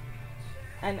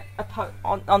 And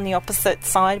on the opposite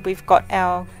side, we've got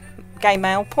our gay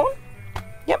male porn.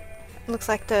 Yep. Looks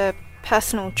like the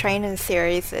personal trainer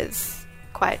series is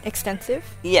quite extensive.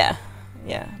 Yeah.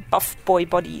 Yeah. Buff boy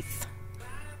bodies.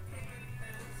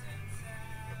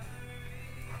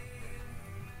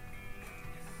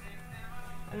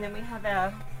 And then we have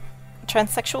our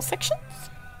transsexual sections.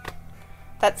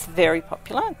 That's very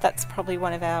popular. That's probably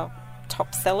one of our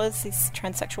top sellers, is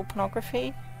transsexual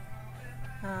pornography.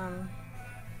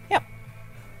 Yep.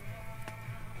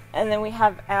 And then we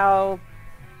have our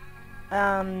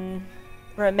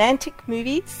romantic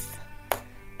movies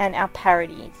and our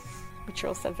parodies, which are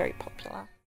also very popular.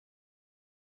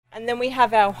 And then we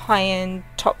have our high-end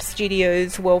top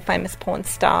studios, world-famous porn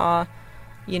star,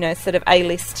 sort of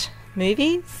A-list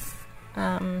movies.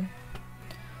 The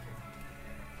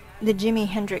Jimi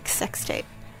Hendrix sex tape.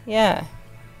 Yeah.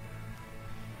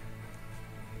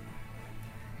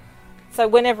 So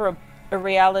whenever a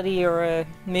reality or a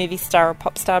movie star or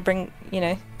pop star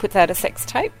puts out a sex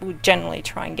tape, we'll generally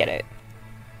try and get it.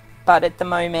 But at the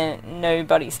moment,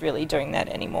 nobody's really doing that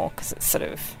anymore because it's sort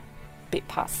of a bit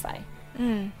passé.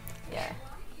 Mm. Yeah.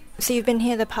 So you've been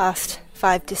here the past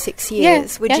 5 to 6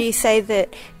 years. Yeah, Would you say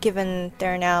that, given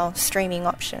there are now streaming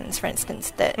options, for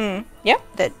instance, that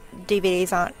that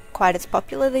DVDs aren't quite as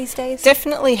popular these days?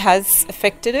 Definitely has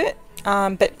affected it.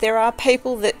 But there are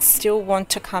people that still want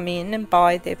to come in and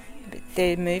buy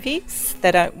their movies.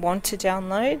 They don't want to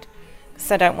download because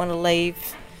they don't want to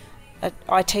leave an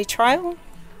IT trail.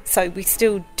 So we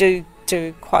still do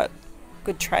quite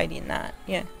good trade in that,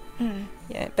 yeah. Mm.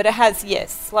 Yeah, but it has,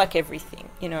 yes, like everything,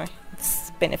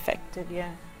 it's been affected,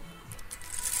 yeah.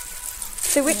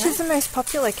 So which is the most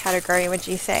popular category, would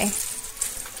you say?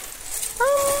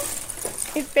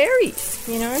 It varies,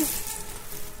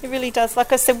 It really does.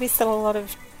 Like I said, we sell a lot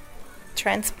of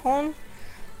trans porn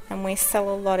and we sell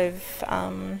a lot of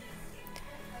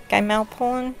gay male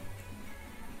porn.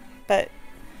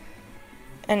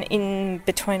 And in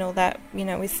between all that,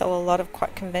 we sell a lot of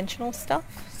quite conventional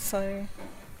stuff. So,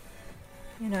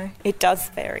 it does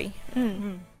vary.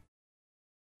 Mm.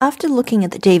 After looking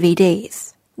at the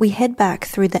DVDs, we head back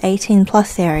through the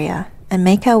 18+ area and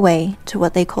make our way to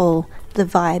what they call the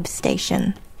Vibe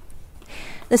Station.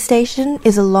 The station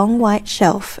is a long white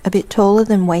shelf a bit taller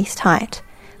than waist height,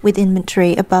 with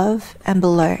inventory above and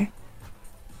below.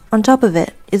 On top of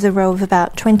it is a row of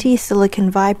about 20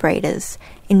 silicone vibrators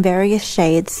in various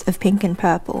shades of pink and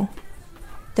purple.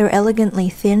 They're elegantly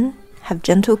thin, have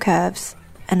gentle curves,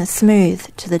 and are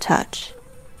smooth to the touch.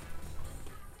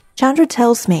 Chandra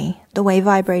tells me the way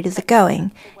vibrators are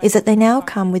going is that they now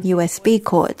come with USB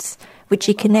cords, which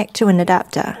you connect to an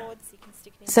adapter.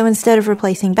 So instead of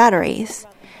replacing batteries,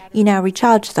 you now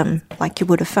recharge them like you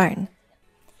would a phone.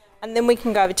 And then we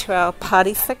can go over to our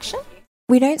party section.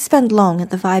 We don't spend long at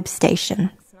the Vibe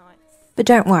Station, but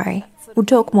don't worry, we'll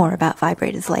talk more about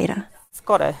vibrators later. It's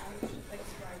got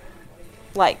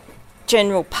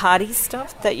general party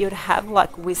stuff that you'd have,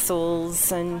 like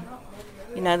whistles and,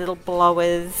 little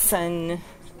blowers and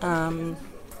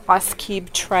ice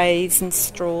cube trays and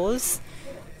straws,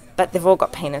 but they've all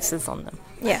got penises on them.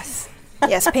 Yes.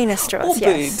 Yes, penis straws, or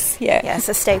yes. boobs, yeah. Yes,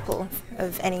 a staple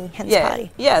of any hen's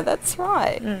party. Yeah, that's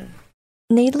right. Mm.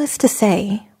 Needless to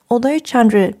say, although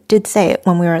Chandra did say it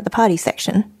when we were at the party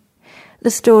section,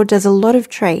 The store does a lot of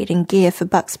trade in gear for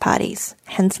bucks parties,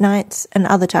 hens nights, and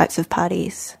other types of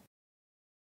parties.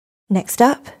 Next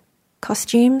up,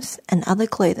 costumes and other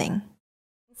clothing.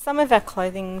 Some of our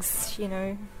clothing's,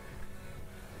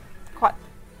 quite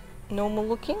normal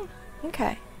looking.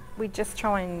 Okay. We just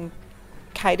try and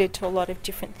cater to a lot of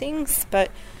different things, but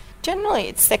generally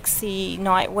it's sexy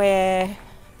nightwear,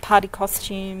 party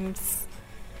costumes,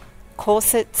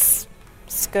 corsets,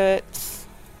 skirts.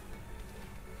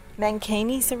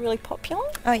 Mankinis are really popular.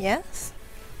 Oh, yes?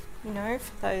 For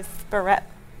those barat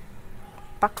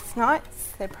bucks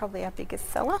nights, they're probably our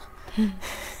biggest seller.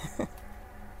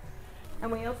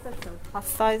 And we also sell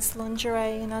plus-size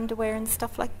lingerie and underwear and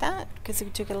stuff like that, because we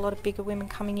do get a lot of bigger women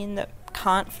coming in that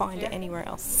can't find it anywhere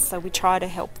else. So we try to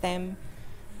help them,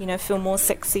 feel more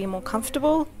sexy and more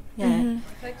comfortable. Yeah.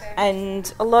 Mm-hmm.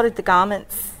 And a lot of the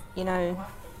garments,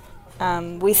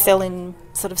 we sell in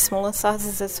sort of smaller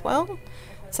sizes as well,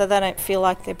 so they don't feel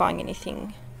like they're buying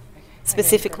anything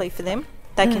specifically for them.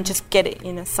 They can just get it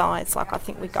in a size, like I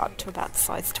think we go up to about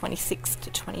size 26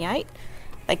 to 28.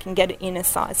 They can get it in a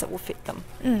size that will fit them.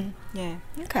 Mm. Yeah.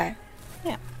 Okay.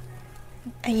 Yeah.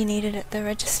 And you need it at the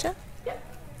register? Yeah.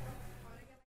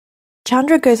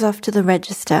 Chandra goes off to the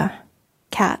register.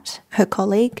 Kat, her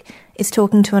colleague, is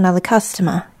talking to another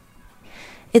customer.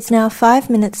 It's now 5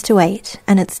 minutes to 8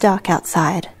 and it's dark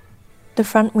outside. The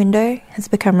front window has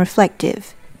become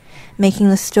reflective, making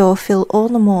the store feel all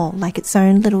the more like its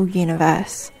own little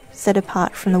universe, set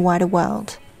apart from the wider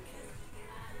world.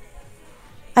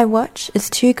 I watch as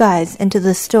two guys enter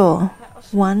the store,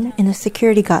 one in a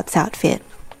security guard's outfit.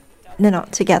 They're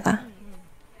not together.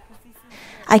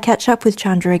 I catch up with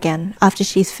Chandra again after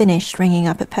she's finished ringing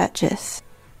up a purchase.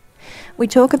 We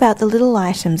talk about the little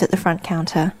items at the front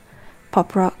counter: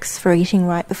 pop rocks for eating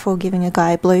right before giving a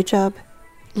guy a blowjob,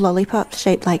 lollipops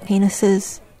shaped like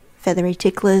penises, feathery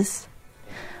ticklers,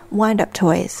 wind-up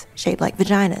toys shaped like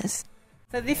vaginas.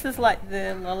 So this is like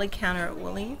the lolly counter at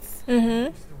Woolies.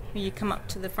 Mm-hmm. Where you come up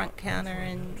to the front counter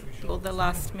and all the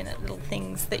last-minute little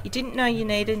things that you didn't know you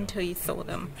needed until you saw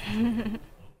them.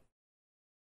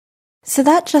 So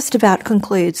that just about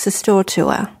concludes the store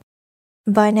tour.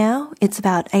 By now, it's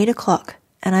about 8 o'clock,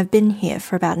 and I've been here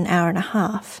for about an hour and a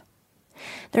half.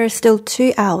 There are still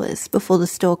 2 hours before the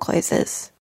store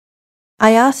closes.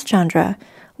 I asked Chandra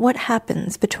what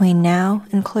happens between now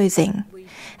and closing,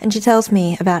 and she tells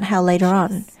me about how later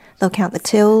on they'll count the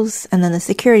tills, and then the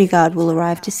security guard will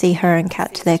arrive to see her and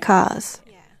Kat to their cars.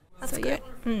 Yeah, that's good.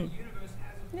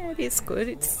 Yeah, it is good.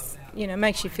 It's,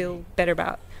 makes you feel better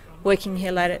about working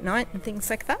here late at night and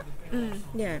things like that.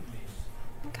 Yeah.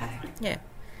 Okay. Yeah.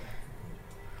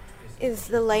 Is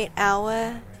the late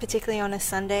hour, particularly on a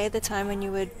Sunday, the time when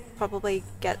you would probably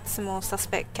get some more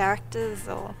suspect characters,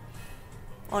 or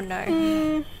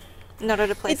no? Not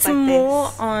at a place like this? It's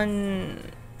more on,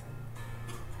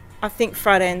 I think,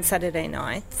 Friday and Saturday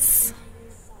nights,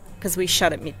 because we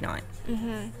shut at midnight.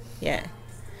 Mm-hmm. Yeah.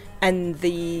 And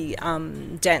the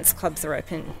dance clubs are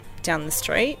open down the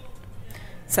street,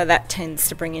 so that tends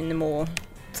to bring in the more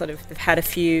sort of, they've had a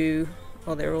few,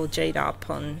 or they're all G'd up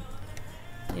on,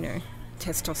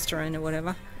 testosterone or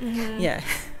whatever. Mm-hmm. Yeah.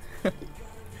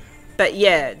 But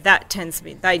yeah, they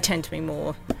tend to be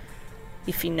more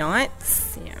iffy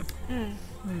nights. Yeah.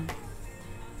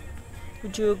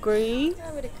 Would you agree?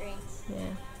 I would agree. Yeah.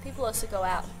 People also go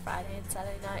out Friday and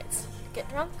Saturday nights, get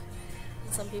drunk,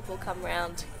 and some people come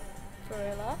round for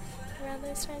a laugh around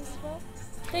those times as well.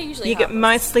 They're usually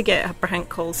mostly get prank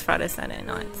calls Friday, Saturday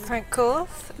nights. Prank calls?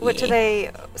 What do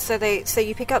they? So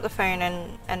you pick up the phone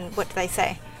and what do they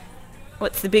say?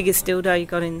 What's the biggest dildo you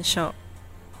got in the shop?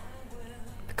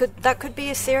 That could be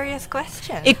a serious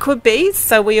question. It could be.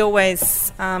 So we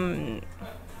always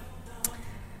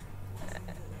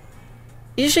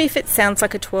usually, if it sounds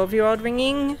like a 12-year-old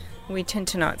ringing, we tend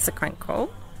to know it's a crank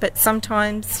call. But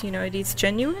sometimes, it is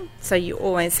genuine, so you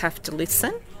always have to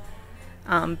listen.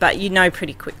 But you know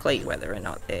pretty quickly whether or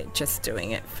not they're just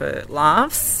doing it for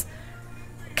laughs.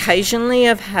 Occasionally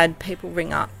I've had people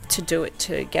ring up to do it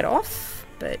to get off,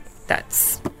 but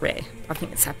that's rare. I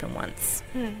think it's happened once.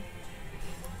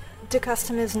 Do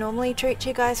customers normally treat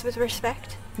you guys with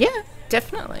respect? Yeah,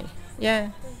 definitely. Yeah.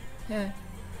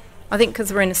 I think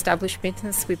because we're an established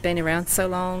business, we've been around so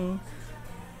long,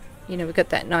 we've got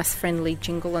that nice friendly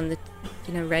jingle on the,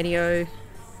 radio.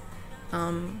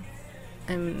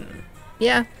 And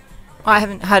yeah, I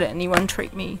haven't had anyone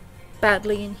treat me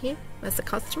badly in here as a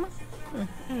customer.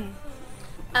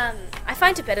 I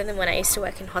find it better than when I used to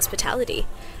work in hospitality,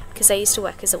 because I used to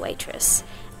work as a waitress,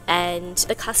 and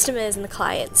the customers and the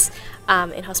clients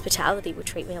in hospitality would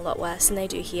treat me a lot worse than they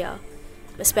do here.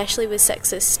 especially with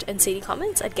sexist and seedy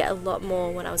comments, I'd get a lot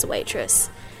more when I was a waitress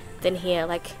than here.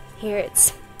 Like, here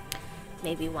it's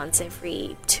maybe once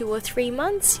every 2 or 3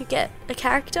 months you get a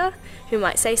character who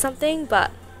might say something,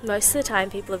 but most of the time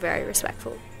people are very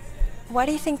respectful. Why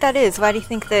do you think that is? Why do you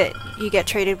think that you get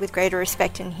treated with greater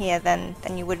respect in here than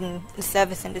you would in the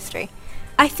service industry?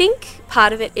 I think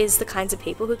part of it is the kinds of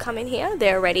people who come in here.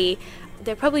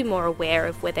 They're probably more aware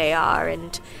of where they are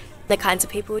and the kinds of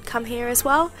people who would come here as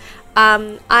well.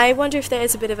 I wonder if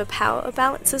there's a bit of a power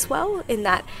balance as well, in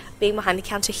that being behind the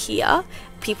counter here,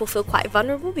 people feel quite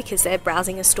vulnerable because they're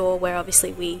browsing a store where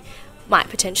obviously we might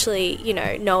potentially,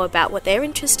 know about what they're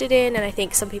interested in, and I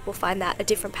think some people find that a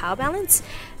different power balance.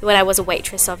 When I was a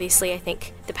waitress, obviously, I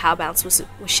think the power balance was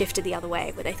shifted the other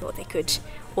way, where they thought they could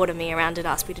order me around and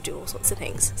ask me to do all sorts of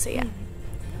things. So, yeah.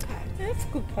 Okay. That's a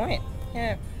good point,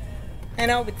 yeah. And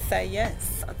I would say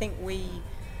yes. I think we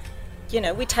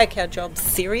take our jobs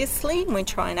seriously and we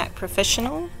try and act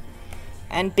professional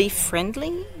and be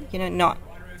friendly, not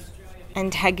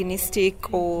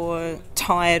antagonistic or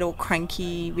tired or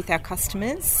cranky with our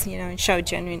customers, and show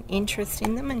genuine interest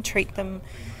in them and treat them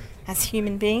as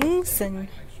human beings. And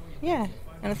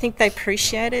I think they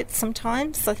appreciate it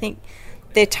sometimes. I think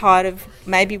they're tired of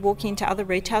maybe walking into other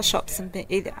retail shops and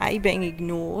either A, being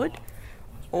ignored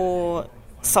or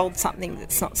sold something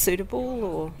that's not suitable.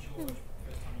 Or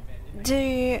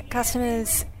do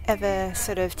customers ever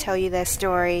sort of tell you their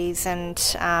stories and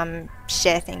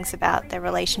share things about their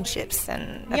relationships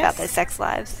and about their sex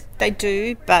lives? They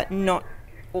do, but not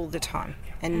all the time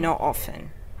and not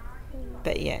often.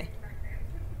 But yeah.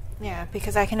 Yeah,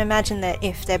 because I can imagine that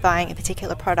if they're buying a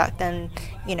particular product, then,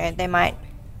 they might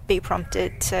be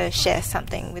prompted to share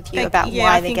something with you about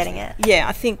why they're getting it. Yeah,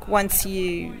 I think once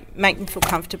you make them feel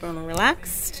comfortable and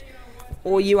relaxed,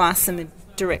 or you ask them a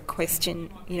direct question,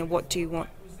 what do you want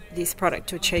this product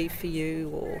to achieve for you,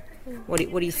 or what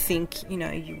do you think,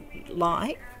 you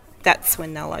like, that's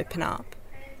when they'll open up.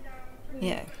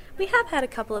 Yeah. We have had a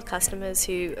couple of customers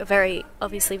who are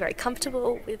obviously very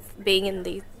comfortable with being in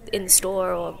the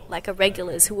store, or like a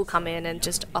regulars who will come in and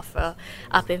just offer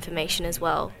up information as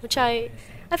well, which I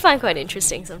find quite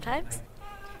interesting sometimes.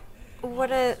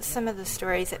 What are some of the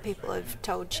stories that people have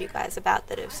told you guys about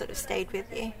that have sort of stayed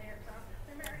with you?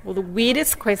 Well, the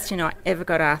weirdest question I ever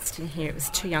got asked in here, it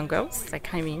was 2 young girls. They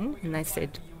came in and they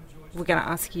said, "We're going to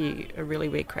ask you a really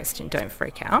weird question, don't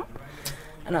freak out."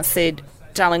 And I said,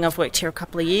 "Darling, I've worked here a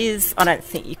couple of years. I don't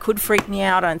think you could freak me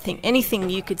out. I don't think anything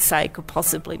you could say could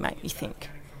possibly make me think."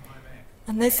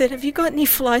 And they said, "Have you got any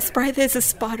fly spray? There's a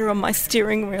spider on my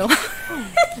steering wheel."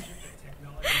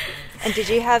 And did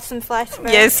you have some fly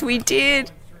spray? Yes, we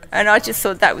did. And I just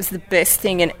thought that was the best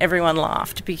thing, and everyone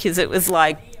laughed because it was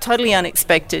like totally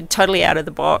unexpected, totally out of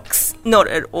the box, not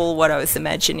at all what I was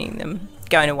imagining them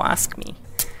going to ask me.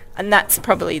 And that's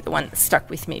probably the one that stuck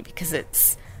with me because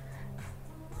it's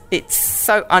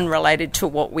so unrelated to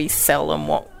what we sell and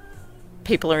what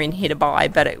people are in here to buy,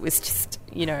 but it was just,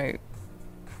 it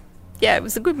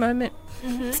was a good moment.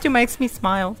 Mm-hmm. It still makes me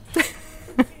smile.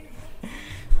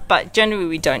 But generally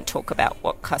we don't talk about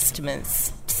what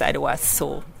customers say to us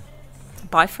or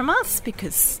buy from us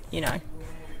because,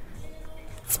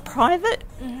 it's private.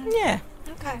 Mm-hmm. Yeah.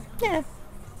 Okay. Yeah.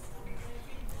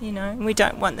 And we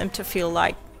don't want them to feel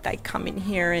like they come in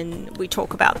here and we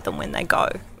talk about them when they go.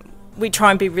 We try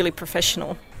and be really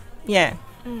professional. Yeah.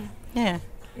 Mm. Yeah.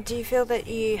 Do you feel that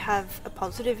you have a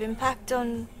positive impact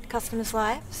on customers'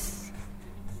 lives?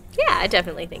 Yeah, I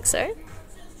definitely think so.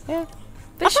 Yeah.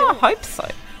 For sure. I hope so.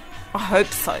 I hope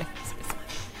so.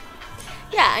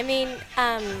 Yeah, I mean,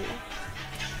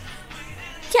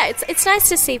 it's nice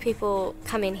to see people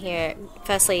come in here,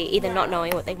 firstly, either not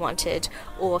knowing what they wanted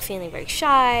or feeling very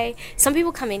shy. Some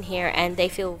people come in here and they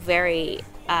feel very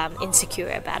insecure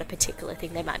about a particular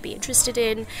thing they might be interested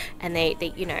in, and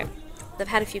they've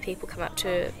had a few people come up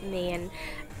to me and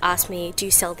ask me, "Do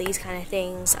you sell these kind of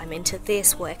things? I'm into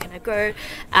this, where can I go?"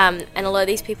 And a lot of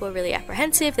these people are really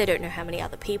apprehensive. They don't know how many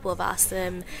other people have asked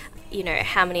them,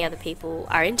 how many other people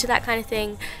are into that kind of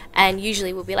thing. And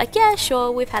usually we'll be like, "Yeah,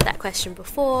 sure, we've had that question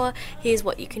before. Here's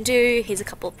what you can do. Here's a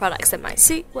couple of products that might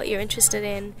suit what you're interested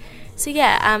in." So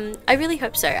yeah, I really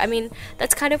hope so. I mean,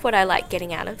 that's kind of what I like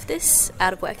getting out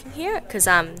of working here, because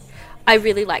I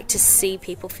really like to see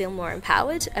people feel more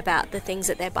empowered about the things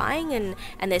that they're buying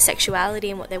and their sexuality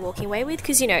and what they're walking away with,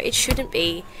 because it shouldn't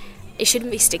be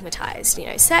stigmatized.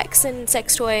 Sex and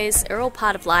sex toys are all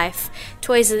part of life.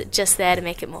 Toys are just there to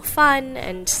make it more fun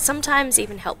and sometimes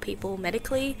even help people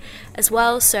medically as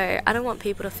well. So I don't want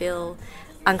people to feel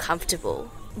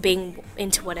uncomfortable being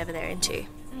into whatever they're into.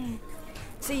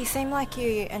 So you seem like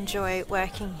you enjoy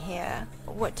working here.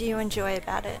 What do you enjoy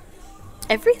about it?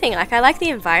 Everything. Like, I like the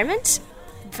environment.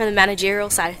 From the managerial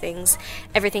side of things,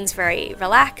 everything's very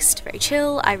relaxed, very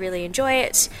chill. I really enjoy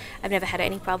it. I've never had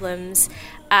any problems.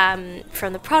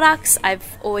 From the products,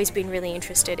 I've always been really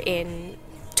interested in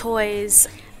toys,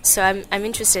 so I'm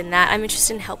interested in that. I'm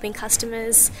interested in helping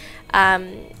customers,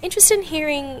 interested in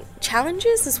hearing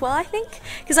challenges as well, I think,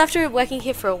 because after working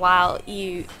here for a while,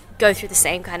 you go through the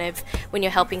same kind of, when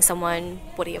you're helping someone,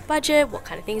 what are your budget, what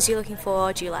kind of things are you looking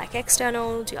for, do you like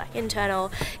external, do you like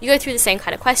internal, you go through the same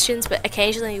kind of questions, but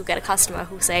occasionally you'll get a customer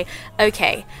who'll say,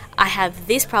 okay, I have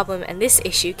this problem and this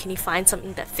issue, can you find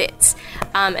something that fits?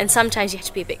 And sometimes you have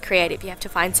to be a bit creative, you have to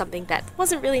find something that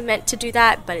wasn't really meant to do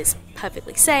that, but is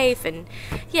perfectly safe, and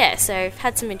yeah, so I've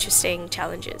had some interesting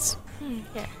challenges.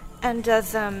 Yeah. And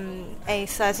does a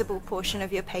sizable portion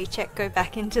of your paycheck go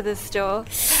back into the store?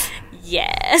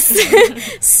 Yes.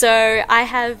 So I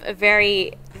have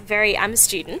a I'm a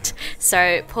student,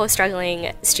 so poor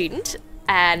struggling student,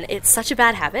 and it's such a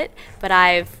bad habit, but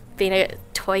I've been a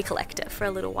toy collector for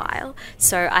a little while,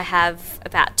 so I have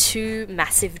about 2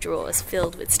 massive drawers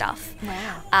filled with stuff.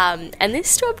 Wow. And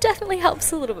this job definitely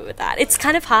helps a little bit with that. It's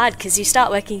kind of hard because you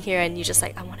start working here and you're just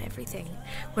like, I want everything.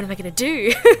 What am I going to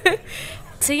do?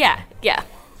 So yeah.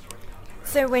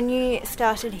 So when you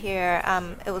started here,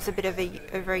 it was a bit of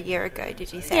over a year ago,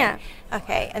 did you say? Yeah.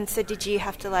 Okay, and so did you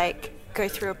have to go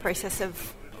through a process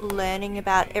of learning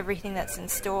about everything that's in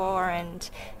store, and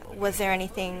was there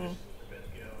anything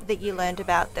that you learned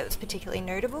about that was particularly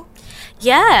notable?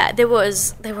 Yeah, there were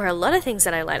a lot of things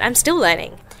that I learned. I'm still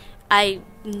learning. I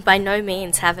by no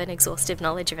means have an exhaustive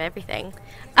knowledge of everything.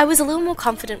 I was a little more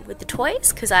confident with the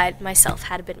toys because I myself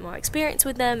had a bit more experience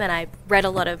with them, and I read a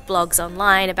lot of blogs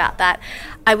online about that.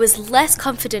 I was less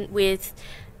confident with,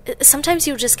 sometimes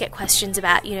you'll just get questions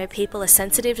about, people are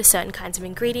sensitive to certain kinds of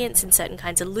ingredients and certain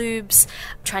kinds of lubes,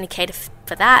 trying to cater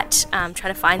for that, trying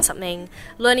to find something,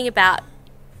 learning about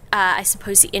I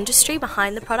suppose the industry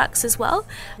behind the products as well.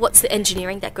 What's the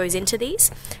engineering that goes into these?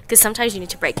 Because sometimes you need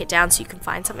to break it down so you can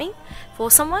find something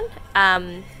for someone.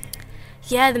 The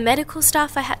medical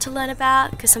stuff I had to learn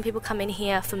about, because some people come in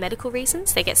here for medical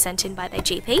reasons. They get sent in by their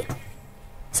GP.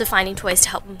 So finding toys to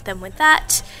help them with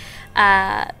that.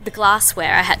 The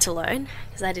glassware I had to learn,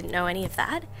 because I didn't know any of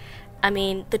that. I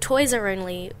mean, the toys are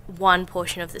only one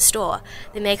portion of the store.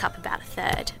 They make up about a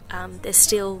third. There's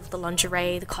still the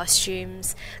lingerie, the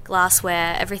costumes,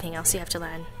 glassware, everything else you have to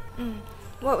learn.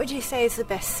 What would you say is the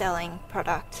best-selling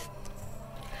product?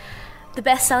 The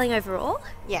best-selling overall?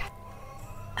 Yeah.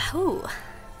 Oh,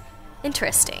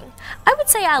 interesting. I would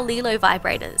say our Lilo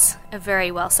vibrators are very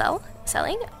well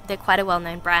selling. They're quite a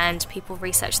well-known brand. People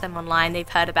research them online. They've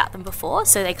heard about them before,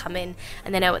 so they come in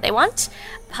and they know what they want.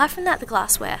 Apart from that, the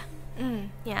glassware.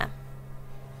 Yeah.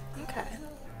 Okay.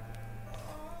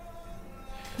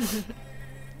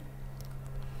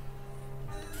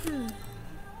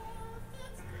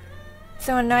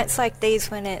 So on nights like these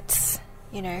when it's,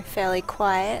 fairly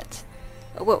quiet,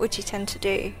 what would you tend to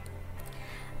do?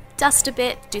 Dust a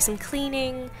bit, do some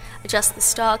cleaning, adjust the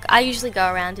stock. I usually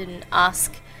go around and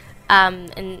ask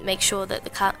and make sure that the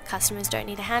customers don't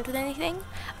need a hand with anything,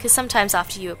 because sometimes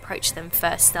after you approach them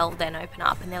first, they'll then open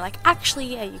up and they're like, actually,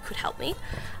 yeah, you could help me.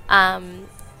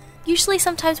 Usually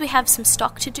sometimes we have some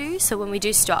stock to do, so when we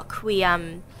do stock, we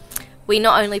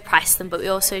not only price them, but we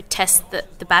also test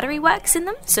that the battery works in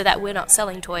them, so that we're not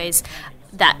selling toys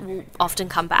that will often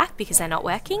come back because they're not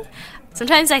working.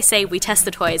 Sometimes I say we test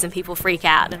the toys and people freak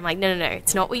out, and I'm like, no,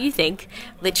 it's not what you think.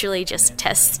 Literally just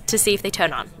test to see if they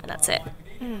turn on, and that's it.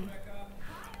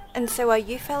 And so are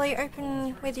you fairly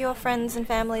open with your friends and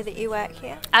family that you work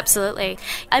here? Absolutely.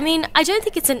 I mean, I don't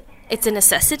think it's a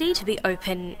necessity to be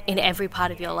open in every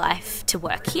part of your life to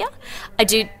work here. I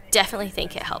do definitely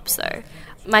think it helps, though.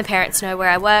 My parents know where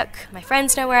I work. My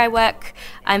friends know where I work.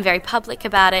 I'm very public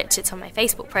about it. It's on my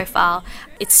Facebook profile.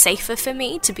 It's safer for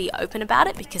me to be open about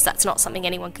it because that's not something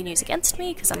anyone can use against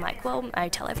me, because I'm like, well, I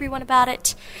tell everyone about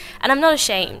it. And I'm not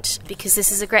ashamed, because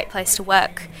this is a great place to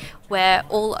work. We're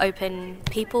all open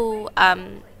people.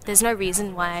 There's no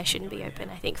reason why I shouldn't be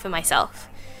open, I think, for myself.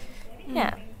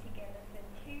 Yeah.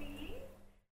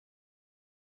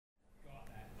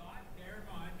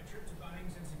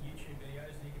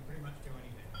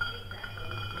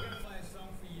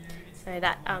 So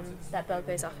that bell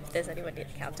goes off if there's anyone near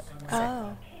the counter. So.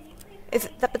 Oh.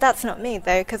 But that's not me,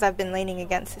 though, because I've been leaning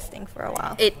against this thing for a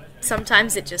while.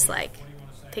 Sometimes it just,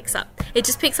 picks up. It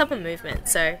just picks up a movement,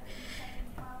 so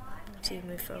do you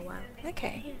move for a while.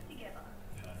 Okay.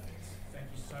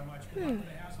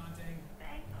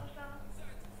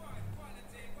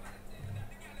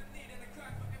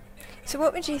 So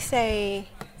what would you say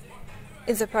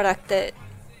is a product that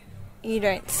you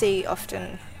don't see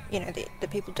often, that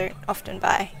people don't often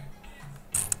buy?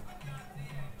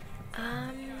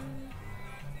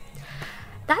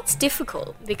 That's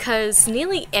difficult because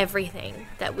nearly everything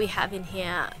that we have in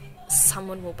here,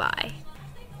 someone will buy.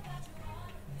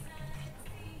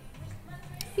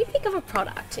 You think of a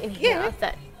product in here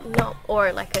that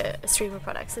or like a stream of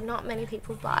products that not many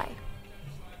people buy.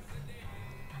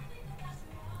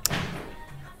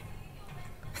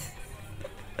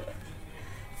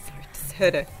 Sorry, just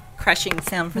heard a crashing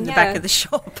sound from the back of the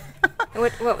shop.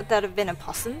 What would that have been, a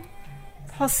possum?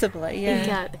 Possibly, yeah. I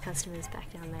think the customer's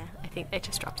back down there. I think they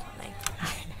just dropped something.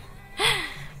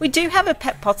 We do have a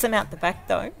pet possum out the back,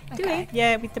 though. Do we?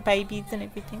 Yeah, with the babies and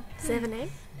everything. 7, eh?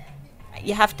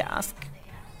 You have to ask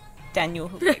Daniel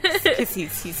because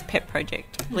he's his pet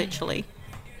project, literally.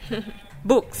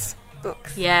 Books.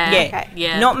 Yeah. Yeah. Okay.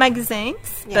 Yeah. Not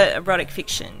magazines, but erotic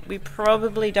fiction. We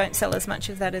probably don't sell as much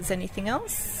of that as anything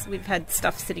else. We've had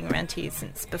stuff sitting around here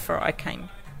since before I came.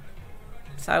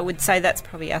 So I would say that's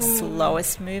probably our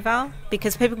slowest mover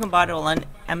because people can buy it all on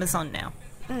Amazon now.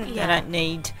 They don't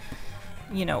need,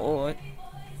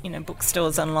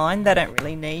 bookstores online. They don't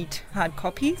really need hard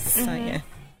copies. So, yeah.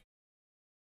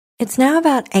 It's now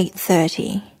about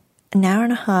 8:30, an hour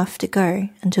and a half to go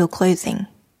until closing.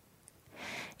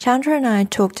 Chandra and I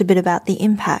talked a bit about the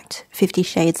impact 50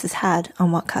 Shades has had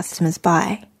on what customers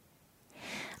buy.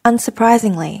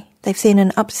 Unsurprisingly, they've seen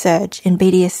an upsurge in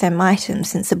BDSM items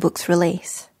since the book's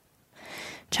release.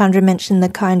 Chandra mentioned the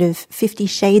kind of 50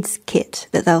 Shades kit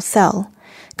that they'll sell,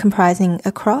 comprising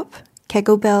a crop,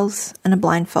 kegel bells, and a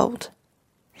blindfold.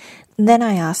 Then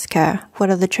I asked her what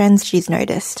are the trends she's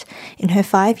noticed in her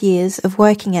 5 years of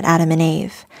working at Adam and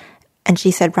Eve, and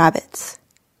she said rabbits.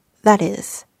 That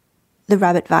is, the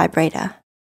rabbit vibrator.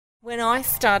 When I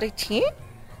started here,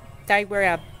 they were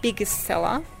our biggest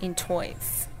seller in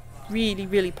toys. Really,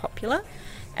 really popular.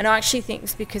 And I actually think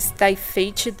it's because they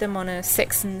featured them on a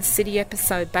Sex and the City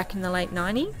episode back in the late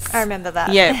 90s. I remember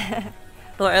that. Yeah.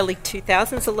 Or early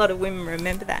 2000s. A lot of women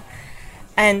remember that.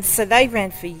 And so they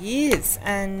ran for years.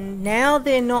 And now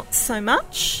they're not so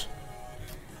much.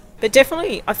 But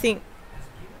definitely, I think,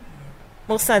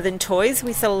 more so than toys,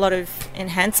 we sell a lot of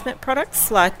enhancement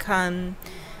products like herbal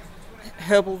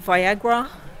Viagra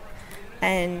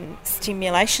and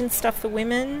stimulation stuff for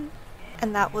women.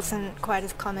 And that wasn't quite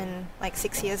as common like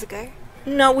 6 years ago?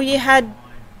 No, we had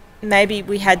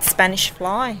Spanish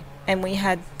fly and we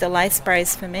had delay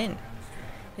sprays for men.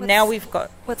 And now we've got...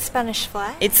 What's Spanish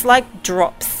fly? It's like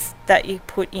drops that you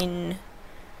put in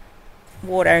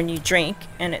water and you drink,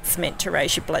 and it's meant to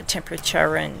raise your blood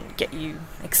temperature and get you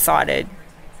excited.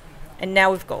 And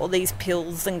now we've got all these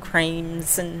pills and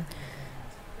creams and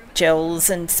gels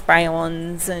and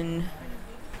spray-ons and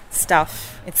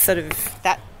stuff. It's sort of...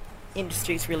 that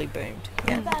industry's really boomed.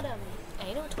 What about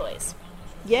anal toys?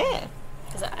 Yeah.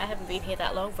 Because I haven't been here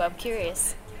that long, but I'm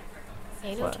curious.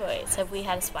 Anal toys, have we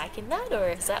had a spike in that, or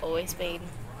has that always been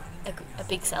a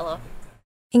big seller?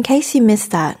 In case you missed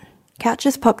that, Kat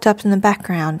just popped up in the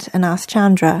background and asked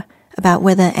Chandra about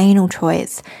whether anal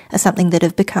toys are something that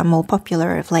have become more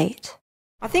popular of late.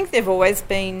 I think they've always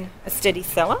been a steady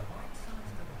seller.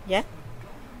 Yeah.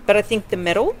 But I think the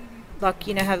metal, like,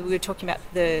 how we were talking about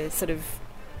the sort of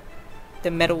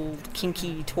the metal,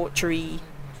 kinky, tortury,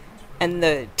 and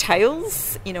the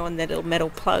tails, and the little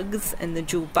metal plugs and the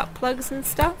dual butt plugs and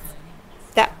stuff.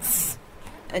 That's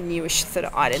a newish sort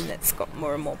of item that's got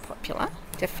more and more popular,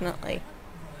 definitely.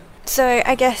 So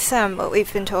I guess what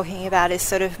we've been talking about is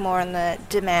sort of more on the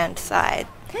demand side.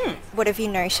 What have you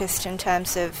noticed in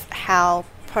terms of how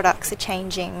products are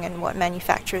changing and what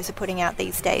manufacturers are putting out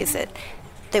these days that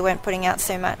they weren't putting out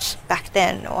so much back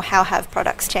then, or how have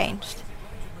products changed?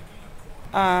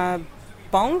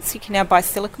 Bongs, you can now buy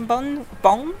silicone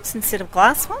bongs instead of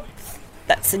glass ones.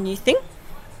 That's a new thing.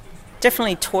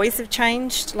 Definitely toys have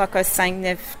changed. Like I was saying,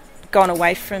 they've gone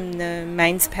away from the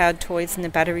mains-powered toys and the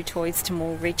battery toys to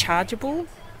more rechargeable.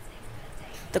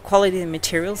 The quality of the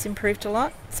materials improved a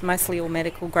lot. It's mostly all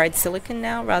medical-grade silicone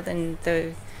now rather than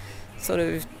the sort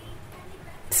of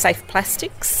safe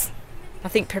plastics. I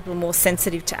think people are more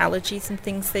sensitive to allergies and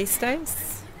things these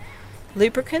days.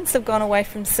 Lubricants have gone away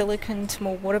from silicone to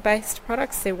more water-based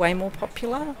products. They're way more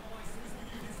popular.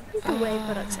 The way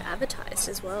products are advertised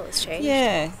as well has changed.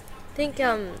 Yeah. I think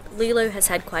Lilo has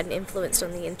had quite an influence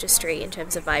on the industry in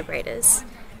terms of vibrators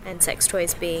and sex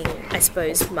toys being, I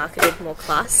suppose, marketed more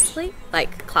classy.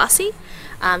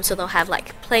 So they'll have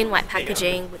like plain white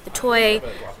packaging with the toy.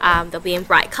 They'll be in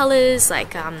bright colours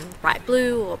like bright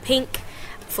blue or pink.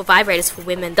 For vibrators for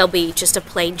women, they'll be just a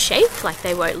plain shape, like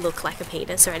they won't look like a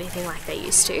penis or anything like they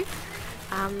used to.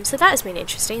 So that has been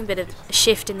interesting, a bit of a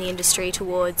shift in the industry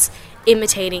towards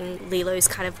imitating Lilo's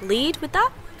kind of lead with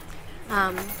that.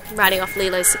 Riding off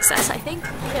Lilo's success, I think.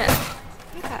 Yeah.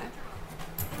 Okay.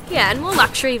 Yeah, and more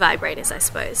luxury vibrators, I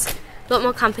suppose. A lot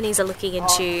more companies are looking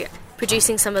into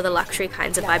producing some of the luxury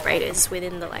kinds of vibrators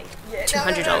within the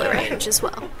 $200 range as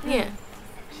well. Yeah.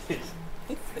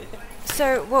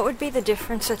 So what would be the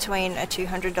difference between a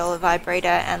 $200 vibrator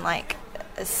and like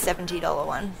a $70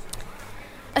 one?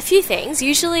 A few things.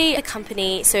 Usually the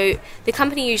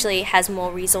company usually has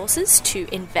more resources to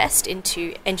invest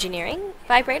into engineering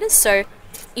vibrators. So,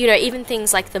 even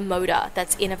things like the motor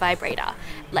that's in a vibrator,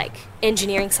 like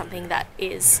engineering something that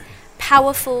is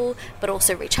powerful but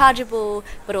also rechargeable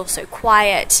but also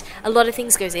quiet. A lot of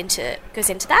things goes into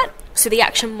that. So the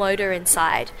actual motor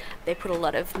inside, they put a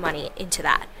lot of money into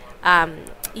that.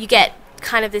 You get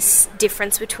kind of this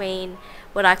difference between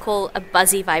what I call a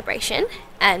buzzy vibration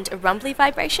and a rumbly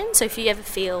vibration. So if you ever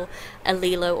feel a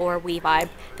Lilo or a We-Vibe,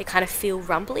 they kind of feel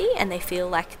rumbly and they feel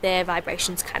like their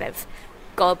vibrations kind of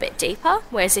go a bit deeper.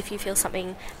 Whereas if you feel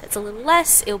something that's a little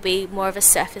less, it'll be more of a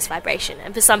surface vibration.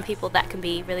 And for some people that can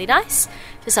be really nice.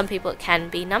 For some people it can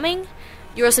be numbing.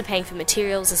 You're also paying for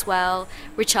materials as well.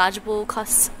 Rechargeable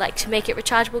costs, like to make it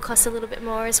rechargeable costs a little bit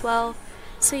more as well.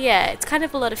 So yeah, it's kind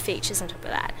of a lot of features on top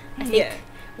of that. I think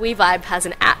We-Vibe has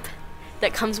an app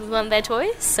that comes with one of their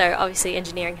toys, so obviously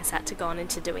engineering has had to go on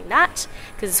into doing that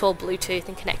because it's all Bluetooth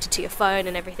and connected to your phone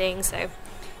and everything, so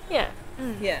yeah.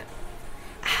 Yeah.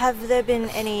 Have there been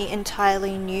any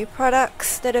entirely new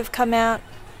products that have come out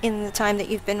in the time that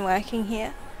you've been working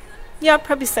here? Yeah, I'd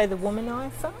probably say the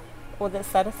Womanizer or the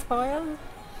Satisfier.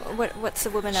 What's the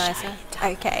Womanizer?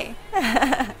 Okay.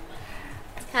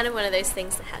 It's kind of one of those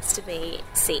things that has to be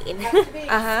seen.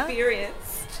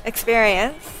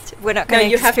 Experienced. We're not going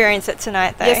to experience it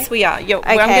tonight, though. Yes, we are. Okay. Well,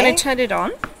 I'm going to turn it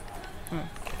on.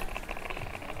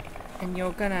 And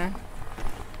you're going to...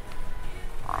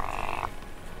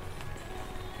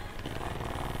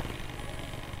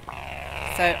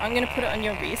 So I'm going to put it on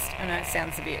your wrist. I know it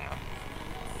sounds a bit...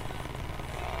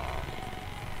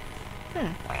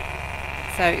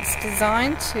 So it's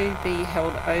designed to be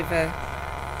held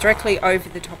directly over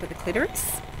the top of the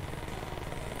clitoris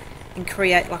and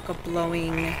create like a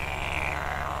blowing,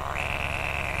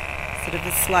 sort of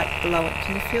a slight blow.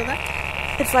 Can you feel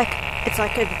that? It's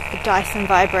like a Dyson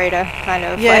vibrator kind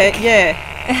of. Yeah.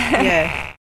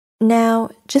 Now,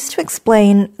 just to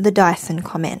explain the Dyson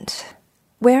comment,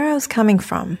 where I was coming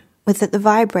from was that the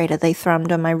vibrator they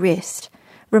thrummed on my wrist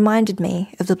reminded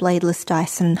me of the bladeless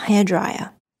Dyson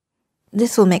hairdryer.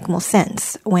 This will make more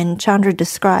sense when Chandra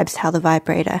describes how the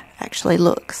vibrator actually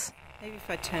looks. Maybe if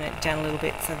I turn it down a little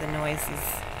bit so the noise is...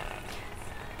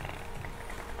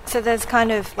 So there's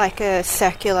kind of like a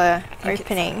circular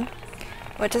opening.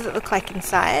 What does it look like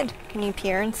inside? Can you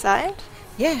peer inside?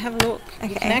 Yeah, have a look.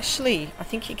 Okay. I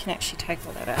think you can actually take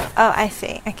all that out. Oh, I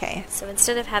see. Okay. So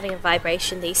instead of having a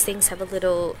vibration, these things have a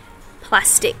little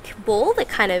plastic ball that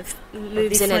kind of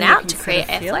moves in and out to create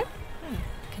airflow.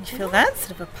 Can you feel that?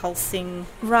 Sort of a pulsing...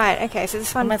 Right, okay, so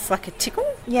this one... Almost like a tickle?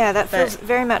 Yeah, that feels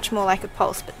very much more like a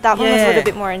pulse, but that one was a little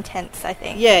bit more intense, I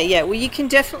think. Yeah. Well, you can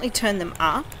definitely turn them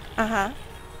up. Uh-huh.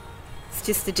 It's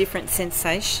just a different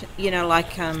sensation,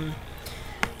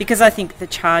 because I think the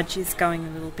charge is going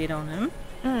a little bit on them.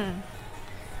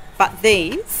 But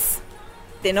these,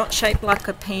 they're not shaped like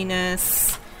a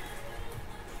penis.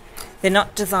 They're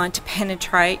not designed to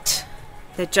penetrate.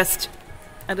 They're just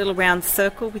a little round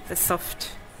circle with the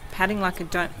soft padding like a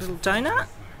little donut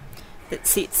that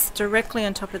sits directly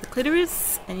on top of the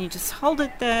clitoris, and you just hold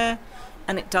it there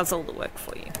and it does all the work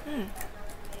for you.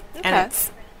 Okay. And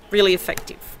it's really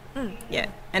effective. Yeah,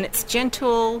 and it's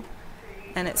gentle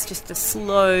and it's just a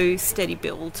slow, steady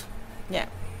build. Yeah,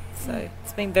 so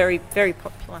it's been very, very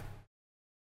popular.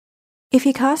 If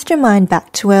you cast your mind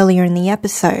back to earlier in the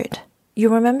episode,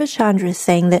 you'll remember Chandra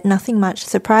saying that nothing much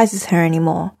surprises her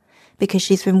anymore because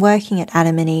she's been working at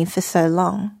Adam and Eve for so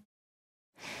long.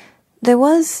 There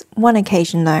was one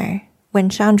occasion, though, when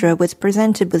Chandra was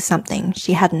presented with something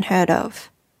she hadn't heard of.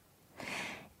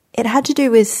 It had to do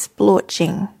with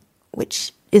splorching,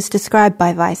 which is described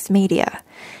by Vice Media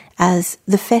as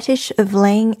the fetish of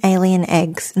laying alien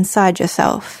eggs inside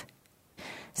yourself.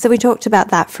 So we talked about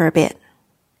that for a bit,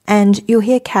 and you'll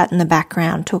hear Kat in the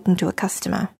background talking to a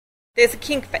customer. There's a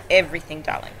kink for everything,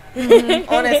 darling.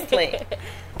 Honestly.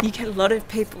 You get a lot of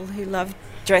people who love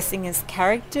dressing as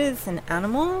characters and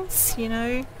animals,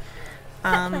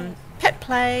 pet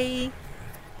play,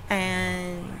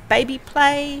 and baby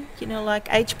play, like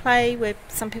age play, where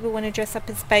some people want to dress up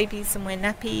as babies and wear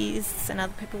nappies, and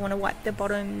other people want to wipe their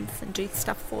bottoms and do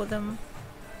stuff for them.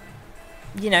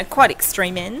 Quite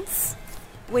extreme ends.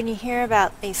 When you hear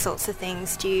about these sorts of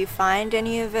things, do you find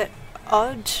any of it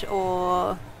odd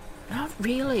or...? Not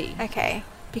really. Okay.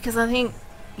 Because I think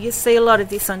you see a lot of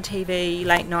this on TV,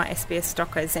 late night SBS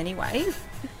doccos anyway.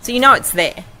 So it's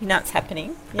there. It's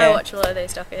happening. Yeah. I watch a lot of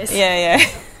those doccos. Yeah.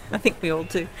 I think we all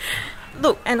do.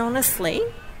 Look, and honestly,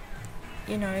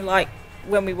 like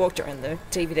when we walked around the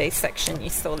DVD section, you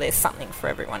saw there's something for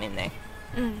everyone in there.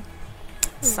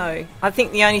 So I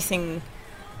think the only thing,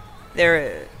 there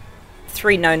are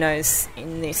 3 no-nos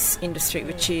in this industry,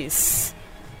 which is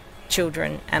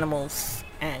children, animals,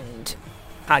 and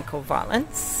hardcore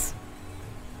violence.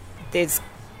 There's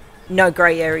no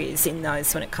grey areas in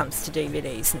those when it comes to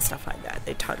DVDs and stuff like that.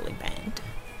 They're totally banned.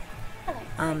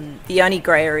 The only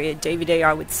grey area DVD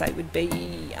I would say would be,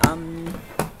 what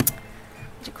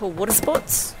do you call water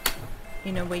sports?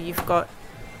 Where you've got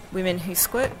women who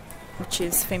squirt, which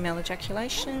is female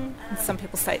ejaculation. And some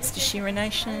people say it's just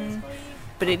urination,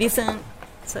 but it isn't.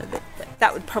 So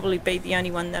that would probably be the only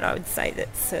one that I would say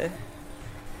that's,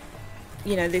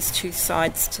 there's 2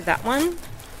 sides to that one.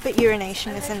 But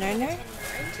urination is a no-no?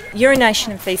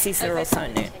 Urination and faeces are also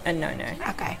a no-no.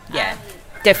 Okay. Yeah.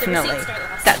 Definitely.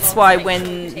 That's why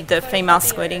when the female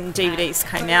squirting DVDs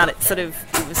came out, it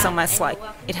was almost like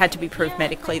it had to be proved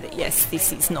medically that yes,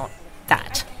 this is not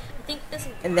that.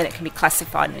 And then it can be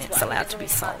classified and it's allowed to be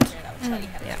sold.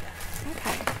 Yeah.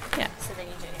 Okay. Yeah.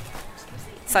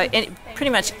 So pretty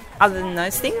much other than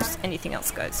those things, anything else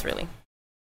goes really.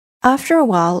 After a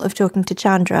while of talking to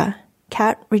Chandra,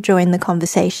 Kat rejoined the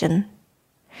conversation.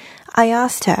 I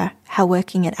asked her how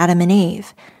working at Adam and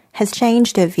Eve has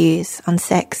changed her views on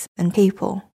sex and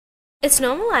people. It's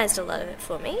normalised a lot of it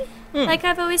for me. Like,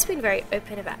 I've always been very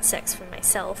open about sex for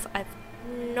myself. I've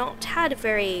not had a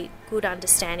very good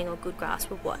understanding or good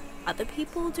grasp of what other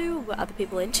people do, what other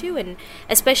people are into, and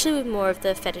especially with more of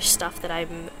the fetish stuff that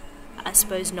I'm, I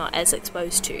suppose, not as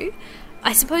exposed to.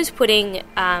 I suppose putting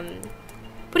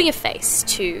a face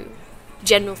to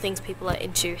general things people are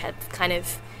into have kind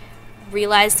of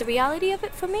realised the reality of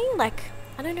it for me. Like,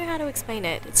 I don't know how to explain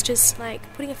it. It's just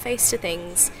like putting a face to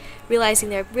things, realising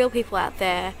there are real people out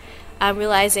there,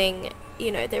 realising,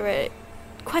 there are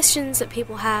questions that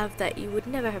people have that you would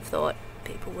never have thought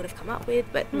people would have come up with,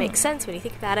 but makes sense when you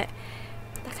think about it.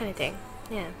 That kind of thing,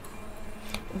 yeah.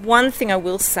 One thing I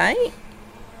will say,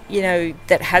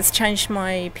 that has changed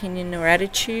my opinion or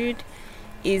attitude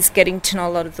is getting to know a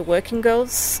lot of the working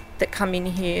girls that come in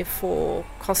here for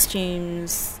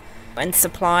costumes and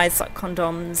supplies like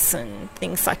condoms and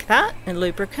things like that, and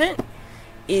lubricant,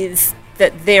 is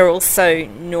that they're also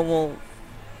normal,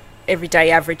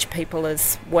 everyday average people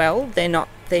as well. They're not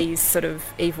these sort of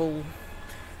evil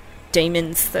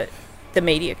demons that the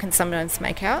media can sometimes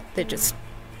make out. They're just,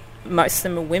 most of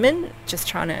them are women just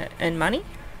trying to earn money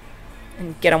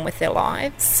and get on with their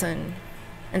lives, and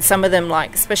some of them,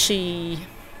 like especially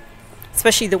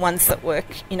the ones that work,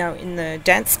 in the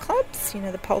dance clubs,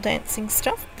 the pole dancing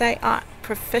stuff, they are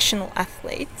professional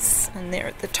athletes and they're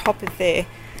at the top of their,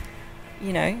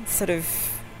 sort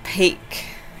of peak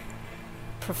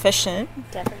profession.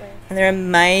 Definitely. And they're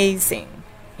amazing,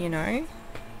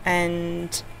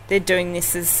 and they're doing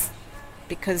this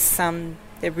because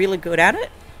they're really good at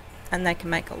it and they can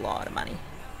make a lot of money.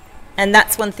 And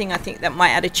that's one thing I think that my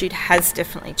attitude has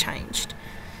definitely changed,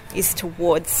 is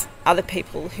towards other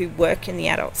people who work in the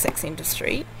adult sex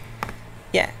industry.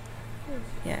 Yeah.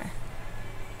 And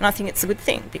I think it's a good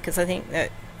thing, because I think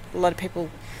that a lot of people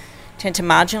tend to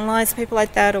marginalise people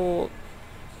like that or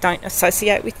don't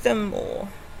associate with them, or,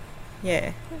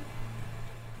 yeah.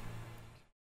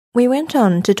 We went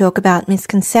on to talk about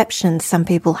misconceptions some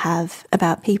people have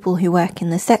about people who work in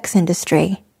the sex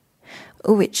industry,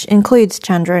 which includes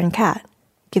Chandra and Kat,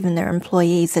 given they're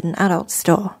employees at an adult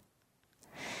store.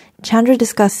 Chandra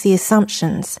discussed the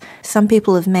assumptions some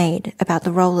people have made about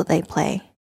the role that they play.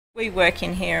 We work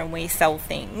in here and we sell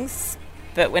things,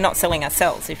 but we're not selling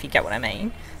ourselves, if you get what I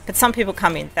mean. But some people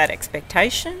come in with that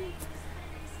expectation.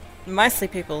 Mostly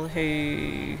people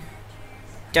who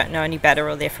don't know any better,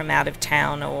 or they're from out of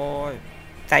town, or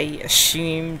they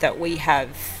assume that we have,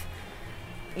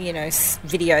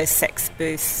 video sex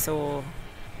booths or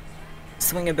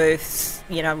swinger booths,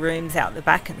 rooms out the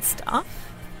back and stuff.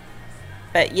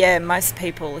 But yeah, most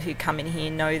people who come in here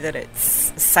know that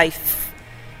it's a safe,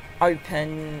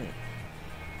 open,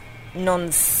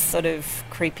 non-sort of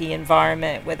creepy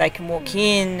environment where they can walk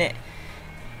in.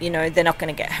 They're not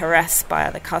going to get harassed by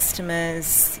other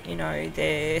customers.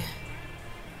 They're,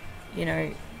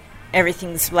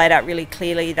 everything's laid out really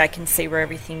clearly. They can see where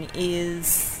everything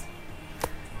is.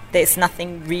 There's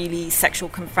nothing really sexual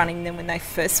confronting them when they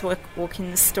first walk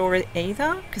in the store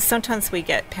either, because sometimes we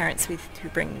get parents who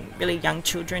bring really young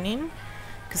children in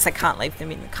because they can't leave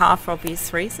them in the car for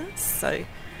obvious reasons. So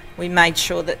we made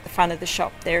sure that at the front of the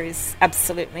shop there is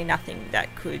absolutely nothing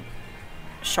that could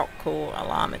shock or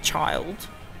alarm a child.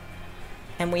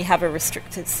 And we have a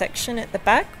restricted section at the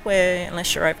back where,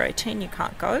 unless you're over 18, you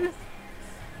can't go.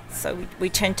 So we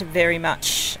tend to very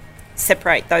much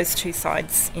separate those two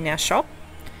sides in our shop.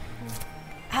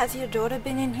 Has your daughter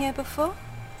been in here before?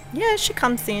 Yeah, she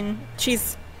comes in.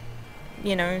 She's,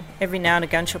 every now and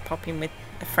again she'll pop in with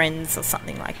her friends or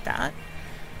something like that.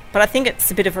 But I think it's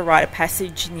a bit of a rite of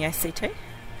passage in the ACT.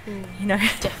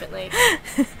 Definitely.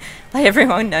 Like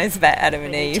everyone knows about Adam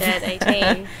and When you Eve. turn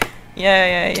 18.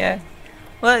 Yeah.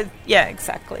 Well, yeah,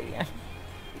 exactly,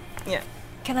 yeah.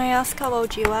 Can I ask how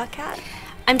old you are, Kat?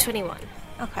 I'm 21.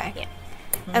 Okay. Yeah.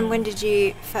 And when did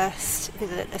you first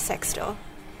visit a sex store?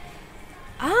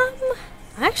 I'm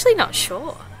actually not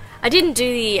sure. I didn't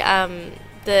do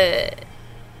the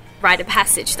rite of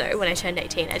passage though when I turned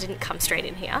 18. I didn't come straight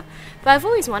in here, but I've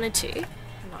always wanted to.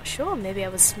 I'm not sure. Maybe I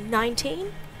was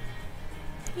 19.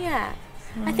 Yeah,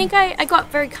 I think I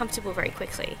got very comfortable very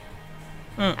quickly.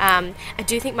 I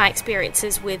do think my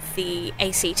experiences with the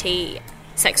ACT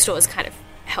sex stores kind of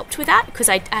helped with that, because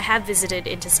I have visited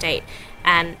interstate,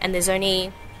 and there's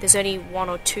only one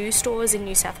or two stores in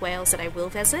New South Wales that I will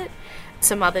visit.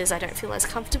 Some others I don't feel as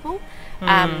comfortable.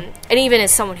 And even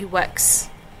as someone who works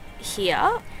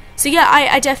here, so yeah,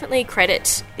 I definitely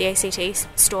credit the ACT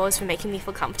stores for making me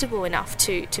feel comfortable enough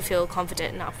to feel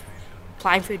confident enough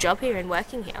applying for a job here and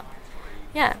working here.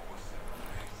 Yeah.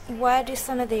 Why do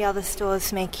some of the other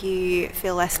stores make you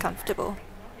feel less comfortable?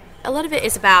 A lot of it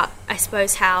is about, I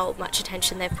suppose, how much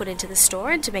attention they've put into the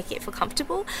store and to make it feel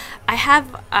comfortable. I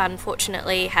have,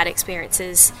 unfortunately, had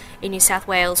experiences in New South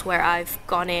Wales where I've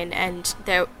gone in and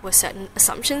there were certain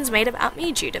assumptions made about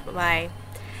me due to my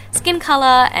skin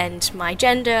colour and my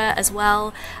gender as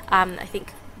well. I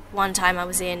think one time I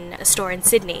was in a store in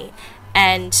Sydney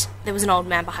and there was an old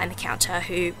man behind the counter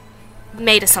who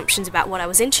made assumptions about what I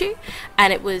was into,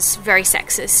 and it was very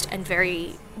sexist and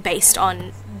very based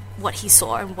on what he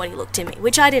saw and what he looked in me,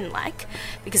 which I didn't like,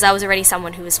 because I was already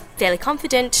someone who was fairly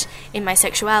confident in my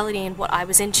sexuality and what I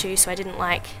was into, so I didn't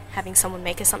like having someone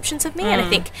make assumptions of me. And I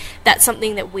think that's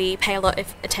something that we pay a lot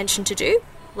of attention to do.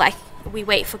 Like, we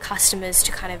wait for customers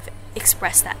to kind of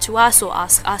express that to us or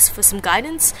ask us for some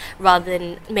guidance, rather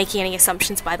than making any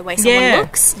assumptions by the way someone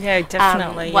looks. Yeah,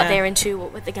 definitely. What they're into,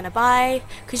 what they're going to buy,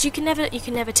 because you can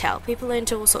never tell. People are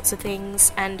into all sorts of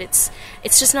things, and it's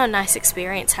just not a nice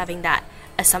experience having that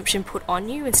assumption put on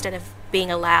you instead of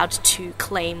being allowed to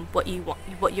claim what you want,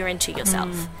 what you're into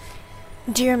yourself.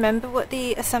 Do you remember what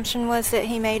the assumption was that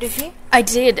he made of you? I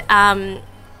did.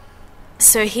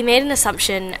 So he made an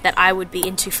assumption that I would be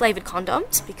into flavoured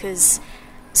condoms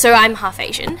so I'm half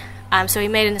Asian. So he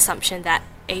made an assumption that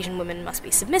Asian women must be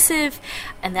submissive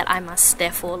and that I must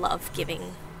therefore love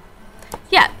giving.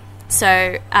 Yeah.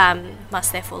 So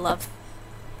must therefore love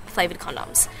flavoured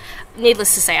condoms.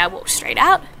 Needless to say, I walked straight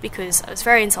out because I was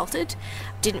very insulted,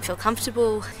 didn't feel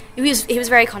comfortable. He was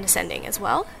very condescending as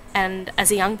well, and as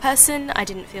a young person, I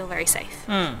didn't feel very safe.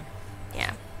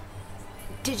 Yeah.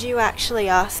 Did you actually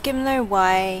ask him, though,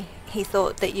 why he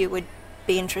thought that you would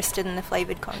be interested in the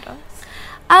flavoured condoms?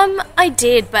 I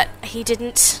did, but he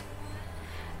didn't.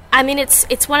 I mean,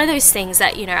 it's one of those things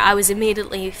that, I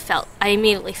immediately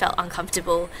felt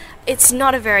uncomfortable. It's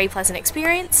not a very pleasant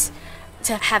experience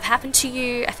to have happened to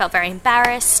you. I felt very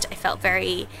embarrassed.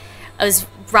 I was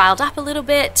riled up a little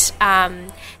bit.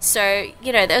 So,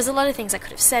 there was a lot of things I could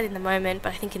have said in the moment,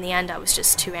 but I think in the end I was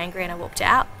just too angry and I walked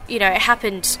out. It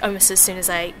happened almost as soon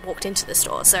as I walked into the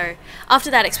store. So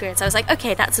after that experience, I was like,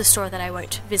 okay, that's a store that I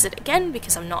won't visit again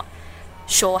because I'm not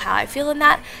sure how I feel in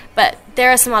that. But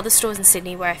there are some other stores in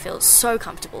Sydney where I feel so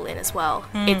comfortable in as well.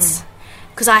 It's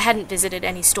because I hadn't visited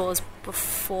any stores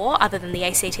before other than the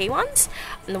ACT ones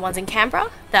and the ones in Canberra,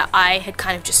 that I had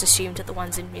kind of just assumed that the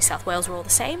ones in New South Wales were all the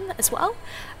same as well.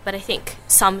 But I think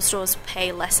some stores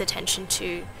pay less attention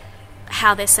to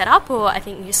how they're set up, or I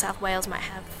think New South Wales might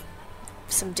have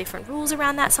some different rules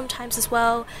around that sometimes as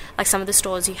well. Like some of the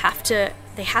stores they have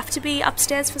to be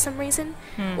upstairs for some reason,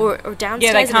 or downstairs.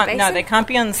 Yeah, they can't. in the No, basement. they can't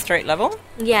be on the street level.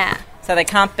 Yeah. So they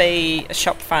can't be a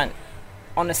shop front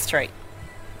on a street.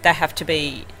 They have to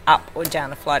be up or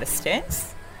down a flight of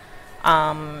stairs.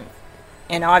 And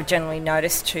I've generally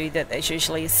noticed too that there's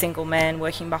usually a single man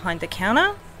working behind the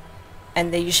counter,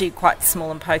 and they're usually quite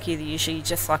small and pokey. They're usually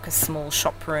just like a small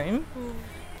shop room.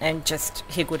 and just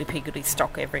higgledy-piggledy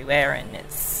stock everywhere, and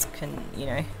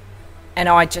and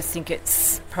I just think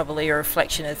it's probably a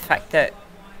reflection of the fact that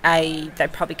they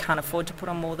probably can't afford to put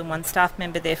on more than one staff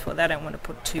member, therefore they don't want to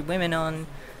put 2 women on,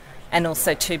 and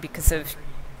also too because of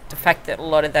the fact that a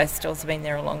lot of those stores have been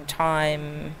there a long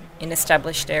time in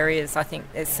established areas. I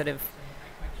think there's sort of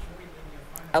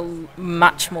a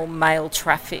much more male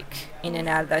traffic in and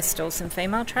out of those stores than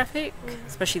female traffic,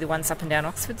 especially the ones up and down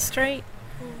Oxford Street.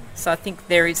 So I think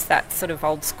there is that sort of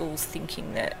old school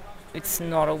thinking that it's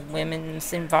not a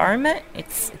women's environment,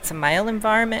 it's a male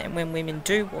environment, and when women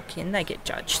do walk in, they get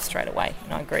judged straight away.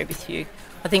 And I agree with you.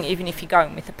 I think even if you go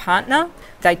in with a partner,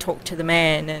 they talk to the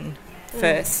man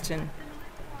first. And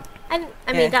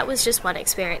I mean, that was just one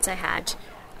experience I had.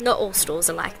 Not all stores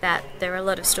are like that. There are a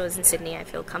lot of stores in Sydney I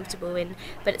feel comfortable in,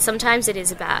 but sometimes it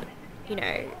is about,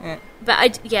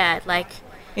 but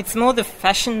it's more the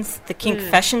kink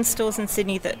fashion stores in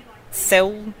Sydney that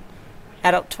sell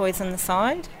adult toys on the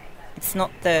side. It's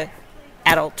not the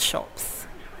adult shops,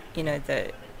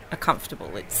 that are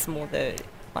comfortable. It's more the,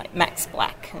 like, Max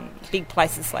Black and big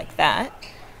places like that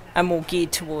are more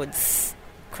geared towards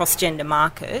cross-gender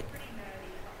market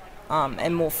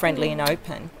and more friendly and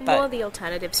open. But more the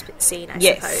alternative scene, I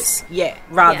suppose. Yeah,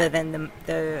 rather than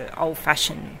the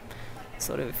old-fashioned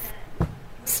sort of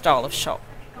style of shop,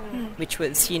 which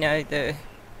was, the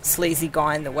sleazy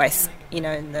guy in the West,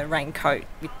 in the raincoat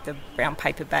with the brown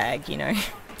paper bag,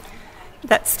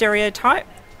 that stereotype.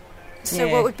 So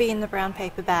what would be in the brown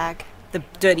paper bag? The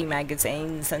dirty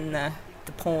magazines and the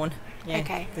porn. Yeah,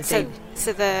 okay. So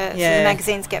the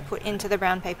magazines get put into the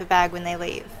brown paper bag when they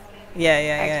leave?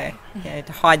 Yeah,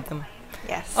 to hide them.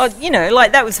 Yes. Oh,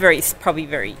 that was probably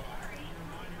very,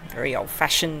 very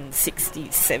old-fashioned 60s,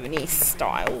 70s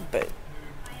style, but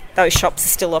those shops are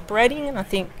still operating, and I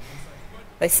think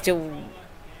they still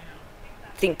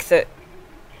think that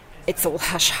it's all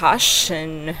hush-hush,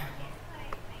 and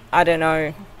I don't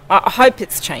know. I hope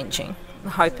it's changing.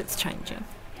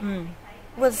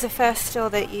 Was the first store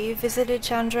that you visited,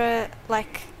 Chandra,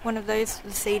 like one of those,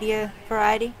 the seedier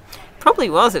variety? Probably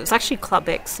was. It was actually Club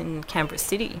X in Canberra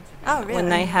City. Oh, really? When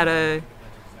they had a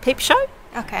peep show.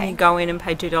 Okay. And you go in and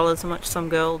pay $2 and watch some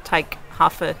girl take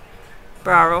half a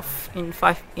bra off in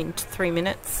 3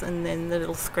 minutes, and then the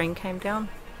little screen came down.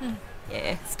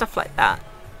 Yeah, stuff like that.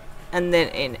 And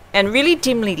then and really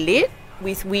dimly lit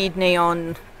with weird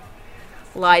neon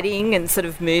lighting and sort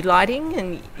of mood lighting,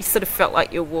 and you sort of felt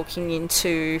like you're walking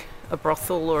into a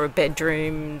brothel or a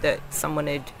bedroom that someone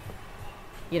had,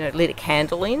 lit a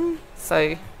candle in.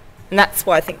 So, and that's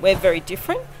why I think we're very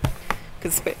different,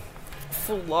 because we're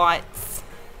full lights,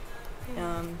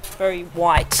 very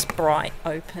white, bright,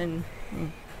 open.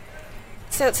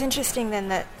 So it's interesting then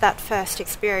that first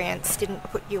experience didn't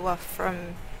put you off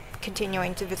from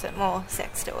continuing to visit more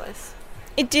sex stores.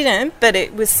 It didn't, but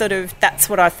it was sort of, that's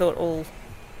what I thought all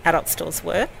adult stores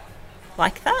were,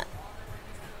 like that.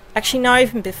 Actually, no,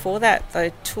 even before that,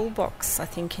 the Toolbox, I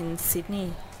think, in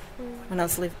Sydney, when I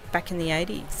was back in the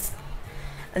 80s.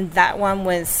 And that one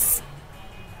was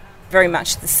very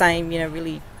much the same,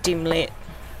 really dim lit,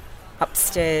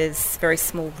 upstairs, very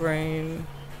small room.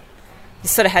 You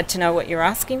sort of had to know what you're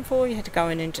asking for. You had to go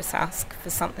in and just ask for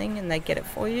something and they'd get it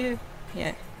for you.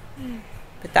 Yeah.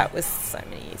 But that was so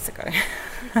many years ago.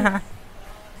 I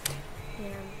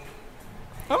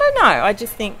don't know. I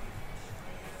just think,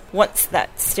 what's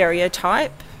that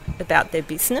stereotype about their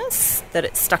business, that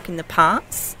it's stuck in the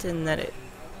past and that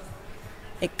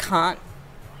it can't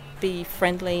be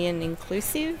friendly and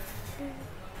inclusive.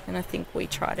 And I think we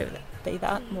try to be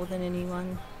that more than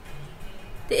anyone.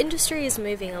 The industry is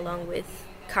moving along with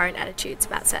current attitudes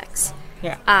about sex.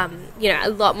 Yeah. A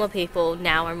lot more people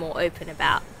now are more open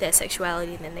about their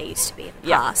sexuality than they used to be in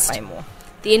the past. Yeah, way more.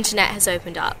 The internet has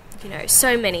opened up,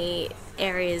 so many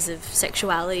areas of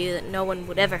sexuality that no one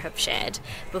would ever have shared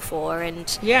before,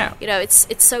 and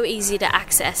it's so easy to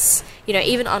access,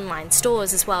 even online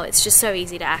stores as well. It's just so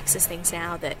easy to access things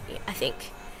now that I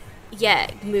think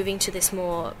moving to this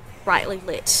more brightly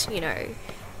lit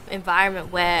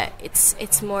environment where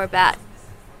it's more about,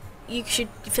 you should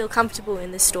feel comfortable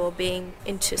in the store being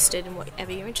interested in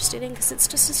whatever you're interested in, because it's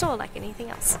just a store like anything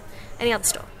else, any other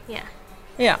store.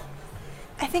 Yeah.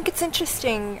 I think it's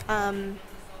interesting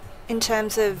in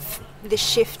terms of the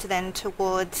shift then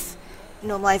towards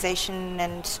normalisation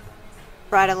and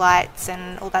brighter lights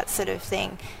and all that sort of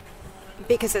thing,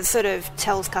 because it sort of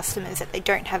tells customers that they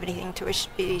don't have anything to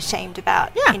be ashamed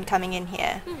about in coming in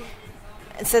here.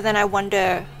 And so then I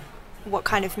wonder what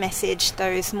kind of message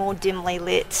those more dimly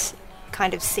lit,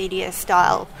 kind of seedier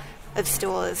style of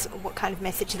stores, what kind of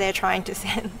message they're trying to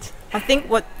send. I think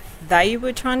what they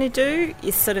were trying to do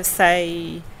is sort of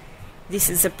say this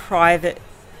is a private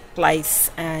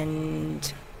place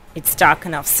and it's dark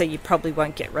enough so you probably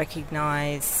won't get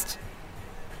recognised,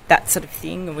 that sort of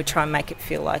thing, and we try and make it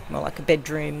feel like more like a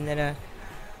bedroom than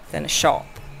a shop,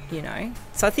 you know.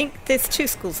 So I think there's two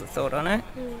schools of thought on it.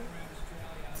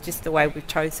 It's just the way we've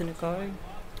chosen to go.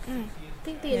 I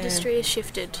think the industry has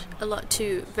shifted a lot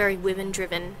to very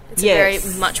women-driven. It's a very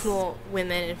much more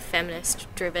women and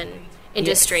feminist-driven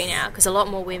industry now, because a lot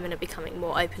more women are becoming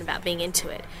more open about being into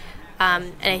it.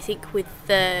 And I think with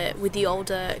the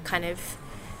older kind of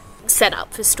set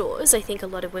up for stores, I think a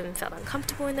lot of women felt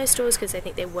uncomfortable in those stores because I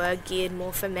think they were geared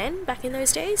more for men back in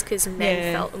those days, because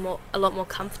men felt a lot more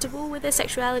comfortable with their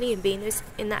sexuality and being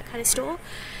in that kind of store.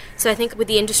 So I think with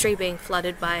the industry being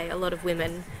flooded by a lot of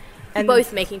women and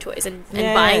both making toys and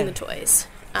buying the toys,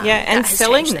 and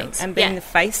selling them things. And being the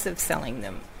face of selling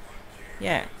them.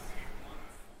 Yeah.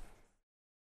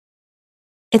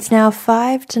 It's now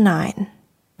 5 to 9.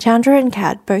 Chandra and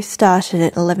Kat both started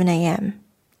at 11 a.m.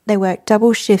 They work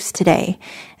double shifts today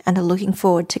and are looking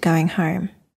forward to going home.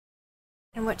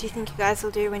 And what do you think you guys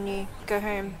will do when you go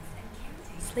home?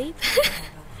 Sleep.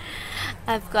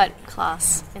 I've got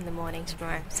class in the morning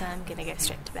tomorrow, so I'm going to go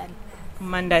straight to bed.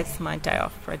 Monday's my day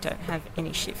off, I don't have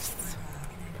any shifts.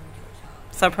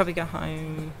 So I'll probably go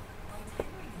home,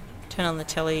 turn on the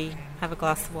telly, have a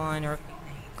glass of wine or a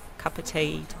cup of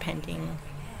tea, depending,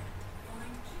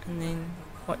 and then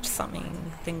watch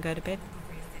something, then go to bed.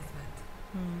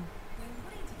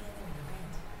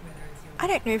 I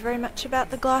don't know very much about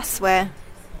the glassware.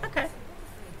 Okay.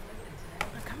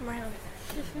 I'll come round.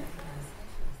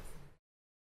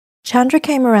 Chandra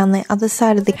came around the other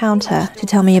side of the counter to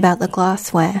tell me about the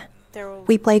glassware.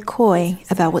 We play coy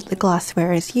about what the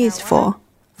glassware is used for,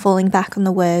 falling back on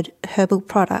the word herbal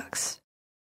products.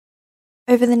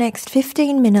 Over the next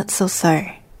 15 minutes or so,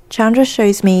 Chandra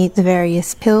shows me the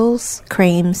various pills,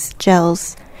 creams,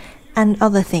 gels, and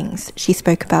other things she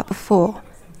spoke about before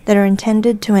that are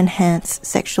intended to enhance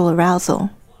sexual arousal.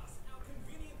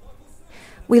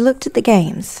 We looked at the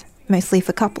games, mostly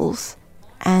for couples,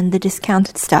 and the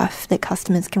discounted stuff that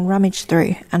customers can rummage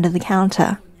through under the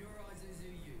counter.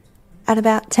 At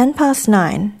about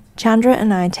 9:10, Chandra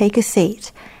and I take a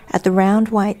seat at the round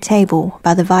white table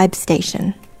by the Vibe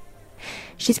station.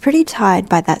 She's pretty tired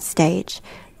by that stage,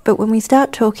 but when we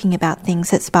start talking about things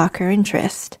that spark her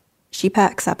interest, she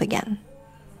perks up again.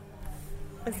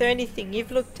 Is there anything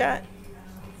you've looked at?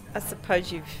 I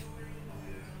suppose you've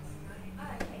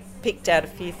picked out a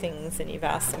few things and you've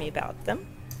asked me about them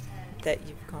that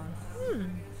you've gone,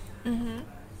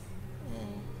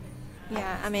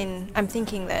 Yeah, I mean, I'm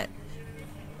thinking that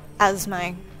as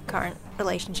my current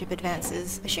relationship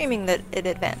advances, assuming that it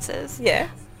advances,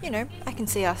 you know, I can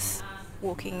see us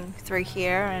walking through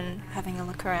here and having a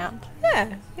look around.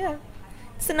 Yeah.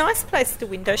 It's a nice place to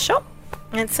window shop,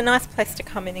 and it's a nice place to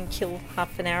come in and kill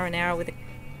half an hour with a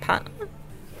partner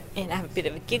and have a bit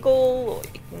of a giggle, or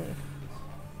you can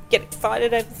get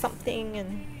excited over something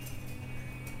and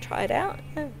try it out.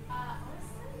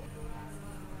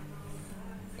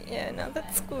 Yeah, no,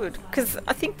 that's good, because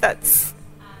I think that's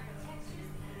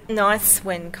nice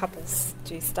when couples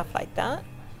do stuff like that.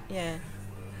 Yeah.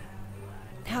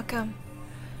 How come?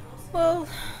 Well,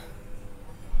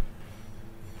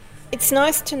 it's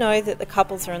nice to know that the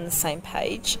couples are on the same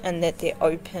page and that they're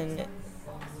open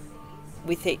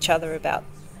with each other about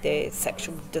their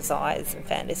sexual desires and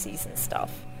fantasies and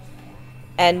stuff.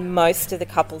 And most of the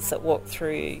couples that walk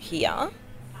through here,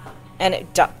 and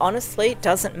honestly, it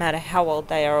doesn't matter how old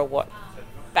they are or what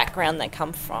background they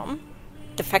come from,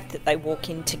 the fact that they walk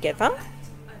in together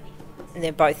and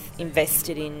they're both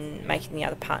invested in making the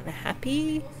other partner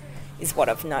happy is what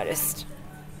I've noticed.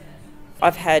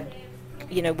 I've had,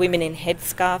 women in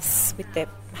headscarves with their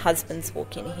husbands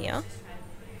walk in here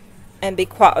and be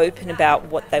quite open about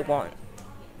what they want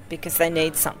because they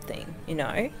need something,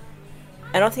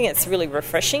 And I think it's really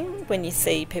refreshing when you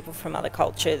see people from other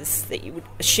cultures that you would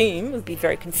assume would be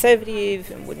very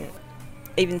conservative and wouldn't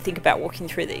even think about walking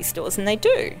through these doors, and they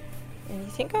do. And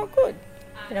you think, oh, good,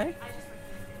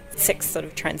 Sex sort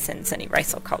of transcends any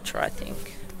race or culture, I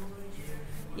think.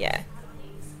 Yeah.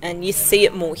 And you see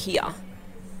it more here.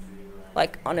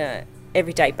 Like, on a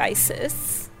everyday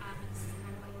basis.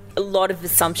 A lot of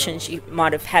assumptions you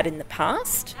might have had in the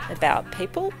past about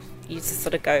people, you just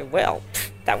sort of go, well,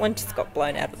 that one just got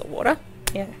blown out of the water.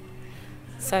 Yeah.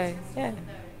 So, yeah.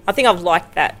 I think I've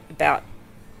liked that about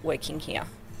working here.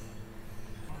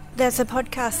 There's a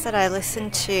podcast that I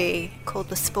listened to called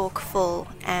The Sporkful,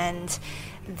 and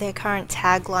their current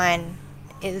tagline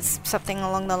is something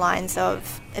along the lines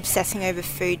of obsessing over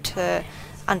food to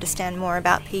understand more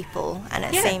about people, and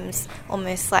it seems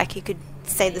almost like you could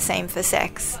say the same for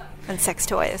sex and sex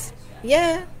toys.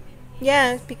 Yeah,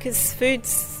 because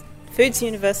food's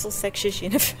universal, sex is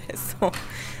universal.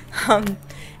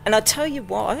 And I'll tell you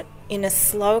what, in a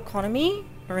slow economy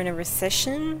or in a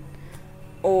recession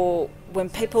or when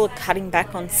people are cutting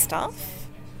back on stuff,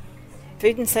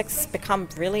 food and sex become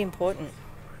really important.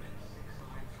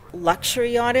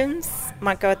 Luxury items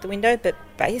might go out the window, but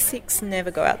basics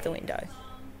never go out the window.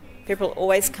 People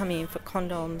always come in for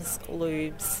condoms,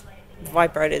 lubes,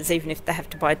 vibrators, even if they have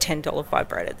to buy a $10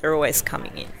 vibrator. They're always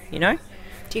coming in, you know?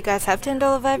 Do you guys have $10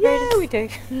 vibrators? Yeah, we do.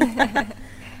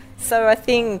 So I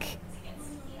think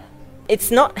it's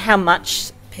not how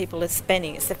much people are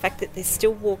spending, it's the fact that they're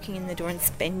still walking in the door and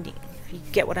spending. If you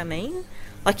get what I mean?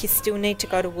 Like, you still need to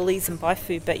go to Woolies and buy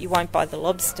food, but you won't buy the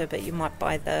lobster, but you might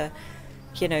buy the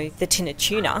tin of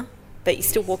tuna, but you're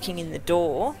still walking in the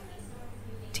door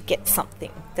to get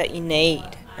something that you need.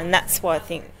 And that's why I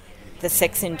think the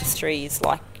sex industry is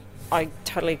like, I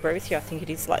totally agree with you, I think it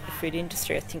is like the food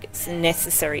industry. I think it's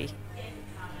necessary.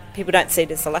 People don't see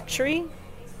it as a luxury,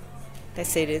 they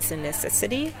see it as a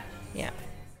necessity. Yeah.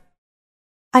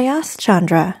 I asked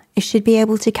Chandra if she'd be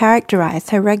able to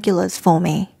characterise her regulars for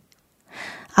me.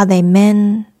 Are they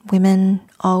men, women,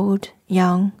 old,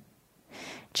 young?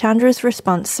 Chandra's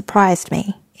response surprised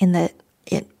me in that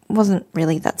it wasn't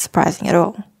really that surprising at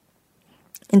all.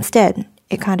 Instead,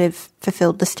 it kind of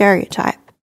fulfilled the stereotype.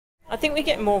 I think we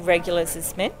get more regulars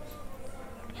as men,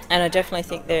 and I definitely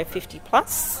think they're 50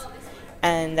 plus,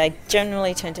 and they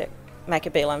generally tend to make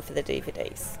a beeline for the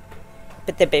DVDs.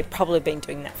 But they've probably been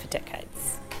doing that for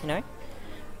decades, you know.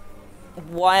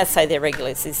 Why I say they're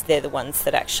regulars is they're the ones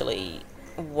that actually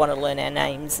want to learn our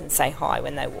names and say hi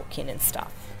when they walk in and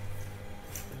stuff.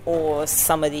 Or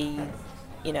somebody,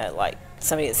 like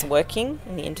somebody that's working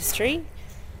in the industry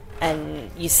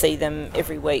and you see them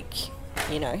every week,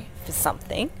 for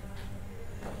something.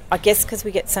 I guess because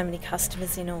we get so many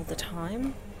customers in all the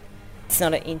time, it's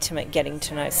not an intimate getting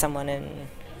to know someone and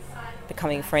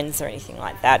becoming friends or anything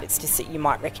like that. It's just that you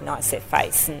might recognise their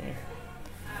face,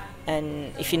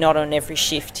 and if you're not on every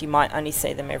shift, you might only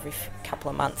see them every couple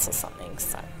of months or something.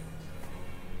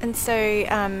 And so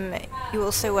you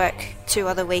also work 2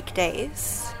 other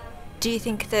weekdays. Do you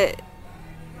think that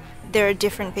there are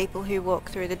different people who walk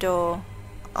through the door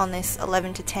on this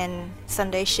 11 to 10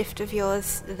 Sunday shift of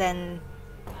yours than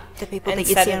the people that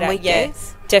you see on weekdays?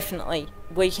 Yeah, definitely.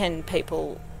 Weekend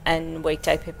people and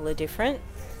weekday people are different.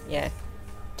 Yeah.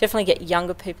 Definitely get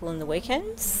younger people on the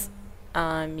weekends.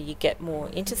 You get more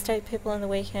interstate people on the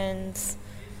weekends.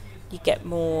 You get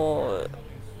more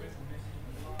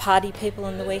party people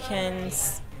on the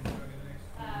weekends.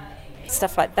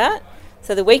 Stuff like that.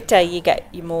 So the weekday you get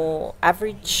your more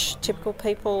average, typical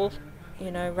people,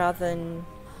 rather than,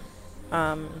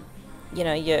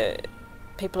 your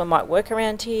people who might work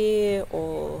around here,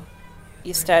 or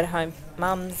your stay-at-home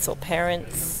mums or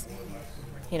parents,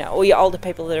 or your older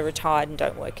people that are retired and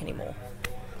don't work anymore.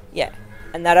 Yeah.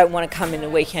 And they don't want to come in the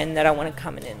weekend, they don't want to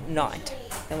come in at night.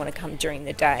 They want to come during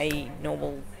the day,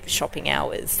 normal shopping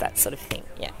hours, that sort of thing,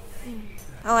 yeah.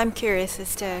 Well, I'm curious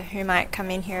as to who might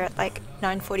come in here at like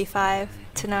 9:45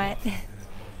 tonight.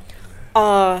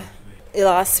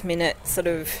 Last minute, sort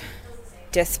of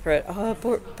desperate.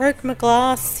 Broke my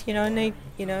glass,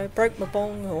 broke my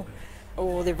bong,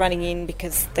 or they're running in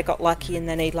because they got lucky and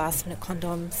they need last minute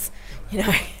condoms,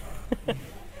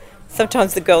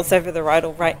 Sometimes the girls over the road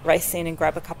will race in and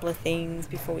grab a couple of things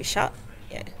before we shut.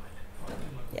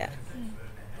 Yeah.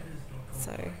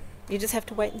 So you just have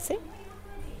to wait and see.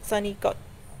 It's only got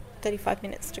 35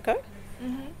 minutes to go.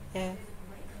 Mm-hmm. Yeah.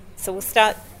 So we'll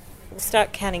start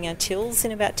counting our tills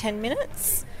in about 10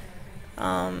 minutes.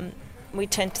 We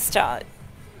tend to start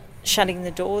shutting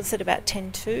the doors at about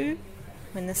 10:02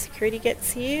 when the security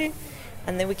gets here,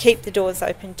 and then we keep the doors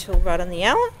open till right on the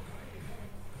hour,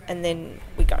 and then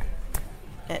we go.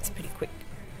 And it's pretty quick.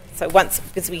 So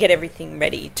because we get everything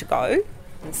ready to go,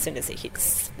 and as soon as it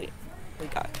hits, we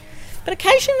go. But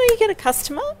occasionally you get a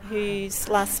customer who's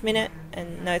last minute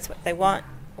and knows what they want,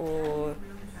 or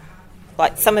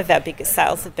like some of our biggest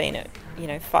sales have been at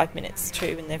 5 minutes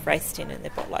to, and they've raced in and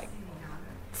they've bought like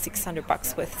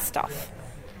 $600 worth of stuff.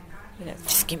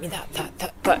 Just give me that.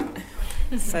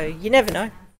 So you never know.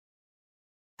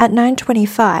 At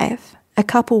 9:25, a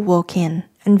couple walk in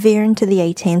and veer into the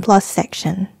 18 plus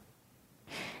section.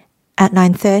 At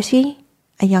 9:30,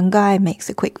 a young guy makes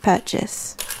a quick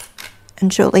purchase.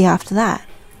 And shortly after that,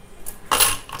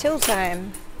 till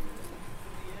time.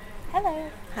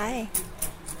 Hello. Hi.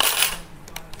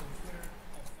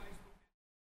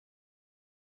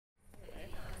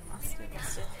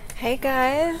 Hey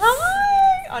guys.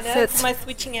 Hi! I know, So it's it's my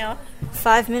switching hour.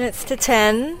 5 minutes to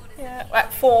 10. Yeah,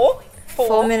 at 4.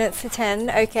 4 minutes to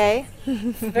 10, okay.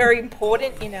 Very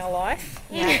important in our life.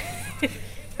 Yeah.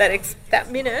 that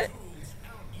minute.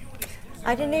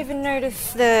 I didn't even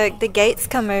notice the gates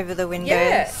come over the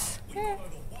windows.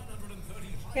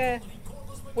 Yeah.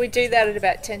 We do that at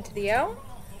about 10 to the hour.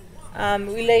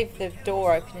 We leave the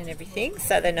door open and everything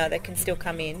so they know they can still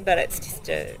come in, but it's just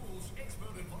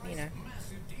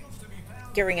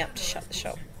gearing up to shut the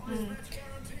shop.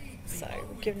 So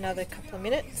we'll give another couple of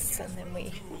minutes and then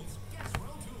we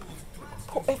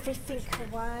put everything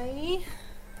away.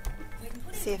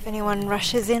 See if anyone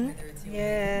rushes in.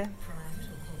 Yeah.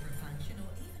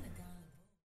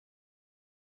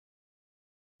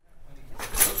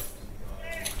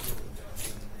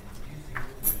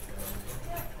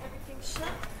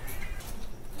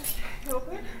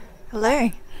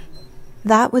 Hello.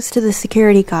 That was to the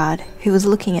security guard who was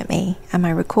looking at me and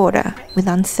my recorder with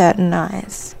uncertain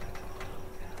eyes.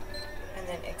 And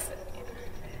then exit.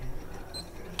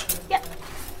 Yep.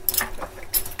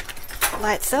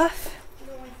 Lights off.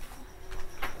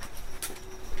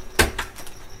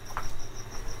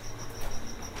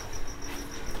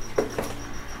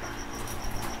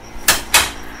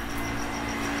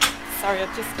 Sorry,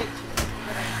 I've just speak to you.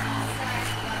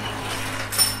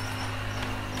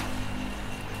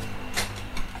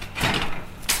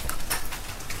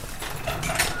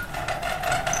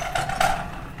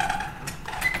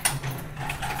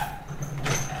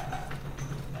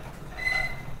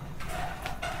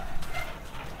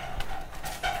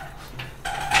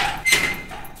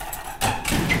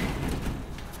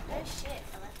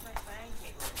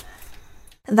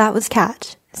 That was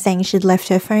Kat, saying she'd left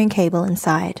her phone cable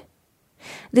inside.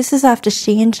 This is after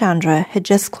she and Chandra had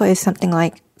just closed something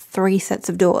like 3 sets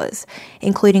of doors,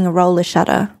 including a roller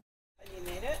shutter. You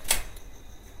need it?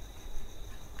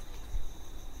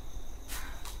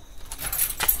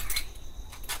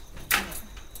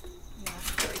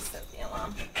 Reset the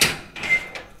alarm.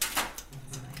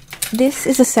 This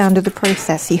is the sound of the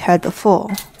process you heard before,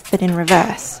 but in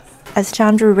reverse, as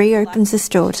Chandra reopens the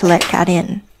store to let Kat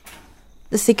in.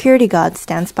 The security guard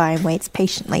stands by and waits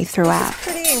patiently throughout. It's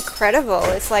pretty incredible.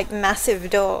 It's like massive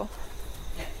door.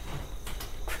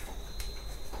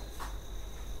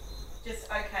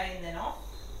 Just okay and then off.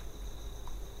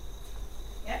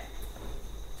 Yeah.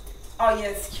 Oh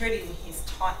yeah, the security in here is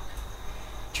tight.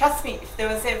 Trust me, if there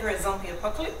was ever a zombie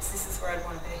apocalypse, this is where I'd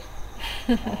want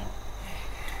to be.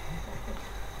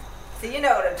 So you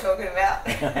know what I'm talking about.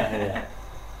 Yeah.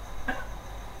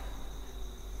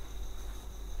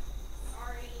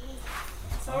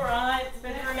 It's alright, it's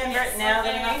better to remember it now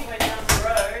than halfway down the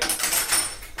road.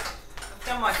 I've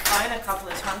done my phone a couple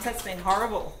of times, that's been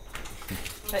horrible.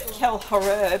 But quel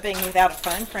horror being without a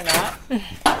phone for a night.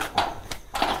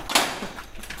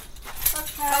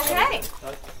 Okay.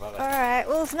 Alright,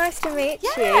 well, it's nice to meet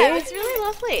you. Yeah, it was really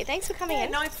lovely. Thanks for coming Yeah,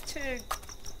 in. nice to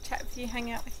chat with you, hang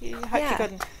out with you. I hope Yeah. you've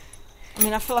gotten... I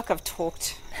mean, I feel like I've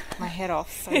talked my head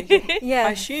off, so Yeah.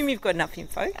 I assume you've got enough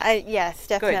info. Yes,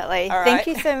 definitely. All Thank right.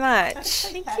 you so much.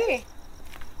 Thank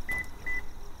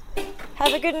you.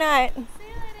 Have a good night.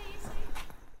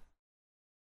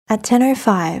 At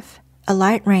 10:05, a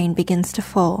light rain begins to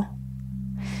fall.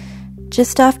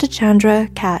 Just after Chandra,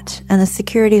 Kat, and the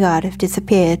security guard have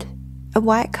disappeared, a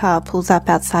white car pulls up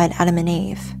outside Adam and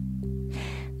Eve.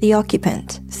 The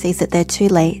occupant sees that they're too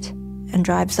late and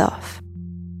drives off.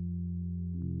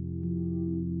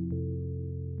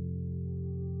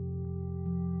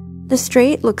 The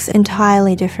street looks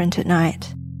entirely different at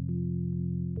night.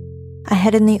 I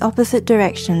head in the opposite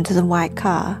direction to the white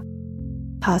car,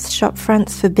 past shop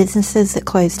fronts for businesses that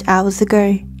closed hours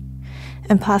ago,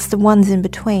 and past the ones in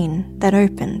between that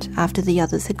opened after the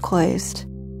others had closed.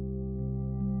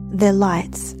 Their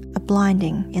lights are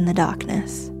blinding in the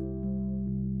darkness.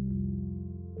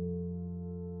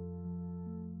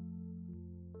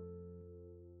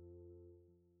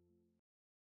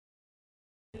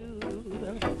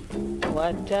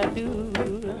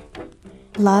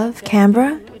 Love,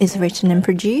 Canberra is written and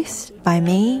produced by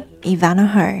me, Ivana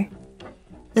Ho.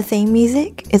 The theme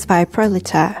music is by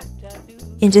Proletaire.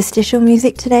 Interstitial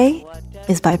music today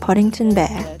is by Poddington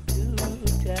Bear.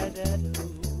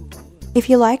 If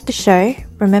you like the show,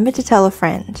 remember to tell a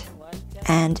friend.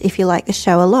 And if you like the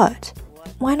show a lot,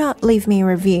 why not leave me a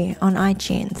review on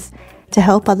iTunes to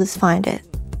help others find it?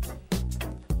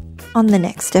 On the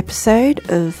next episode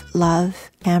of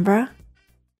Love, Canberra.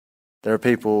 There are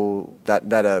people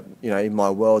that are, in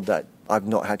my world that I've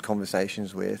not had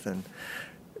conversations with, and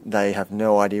they have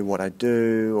no idea what I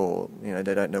do, or,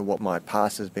 they don't know what my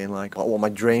past has been like, or what my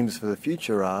dreams for the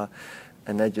future are.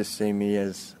 and they just see me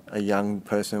as a young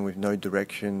person with no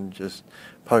direction, just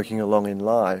poking along in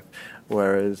life,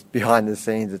 whereas behind the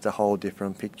scenes it's a whole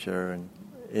different picture, and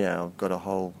yeah, I've got a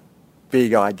whole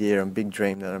big idea and big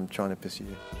dream that I'm trying to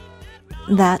pursue.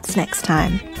 That's next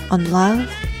time on Love,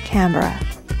 Canberra.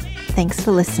 Thanks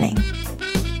for listening.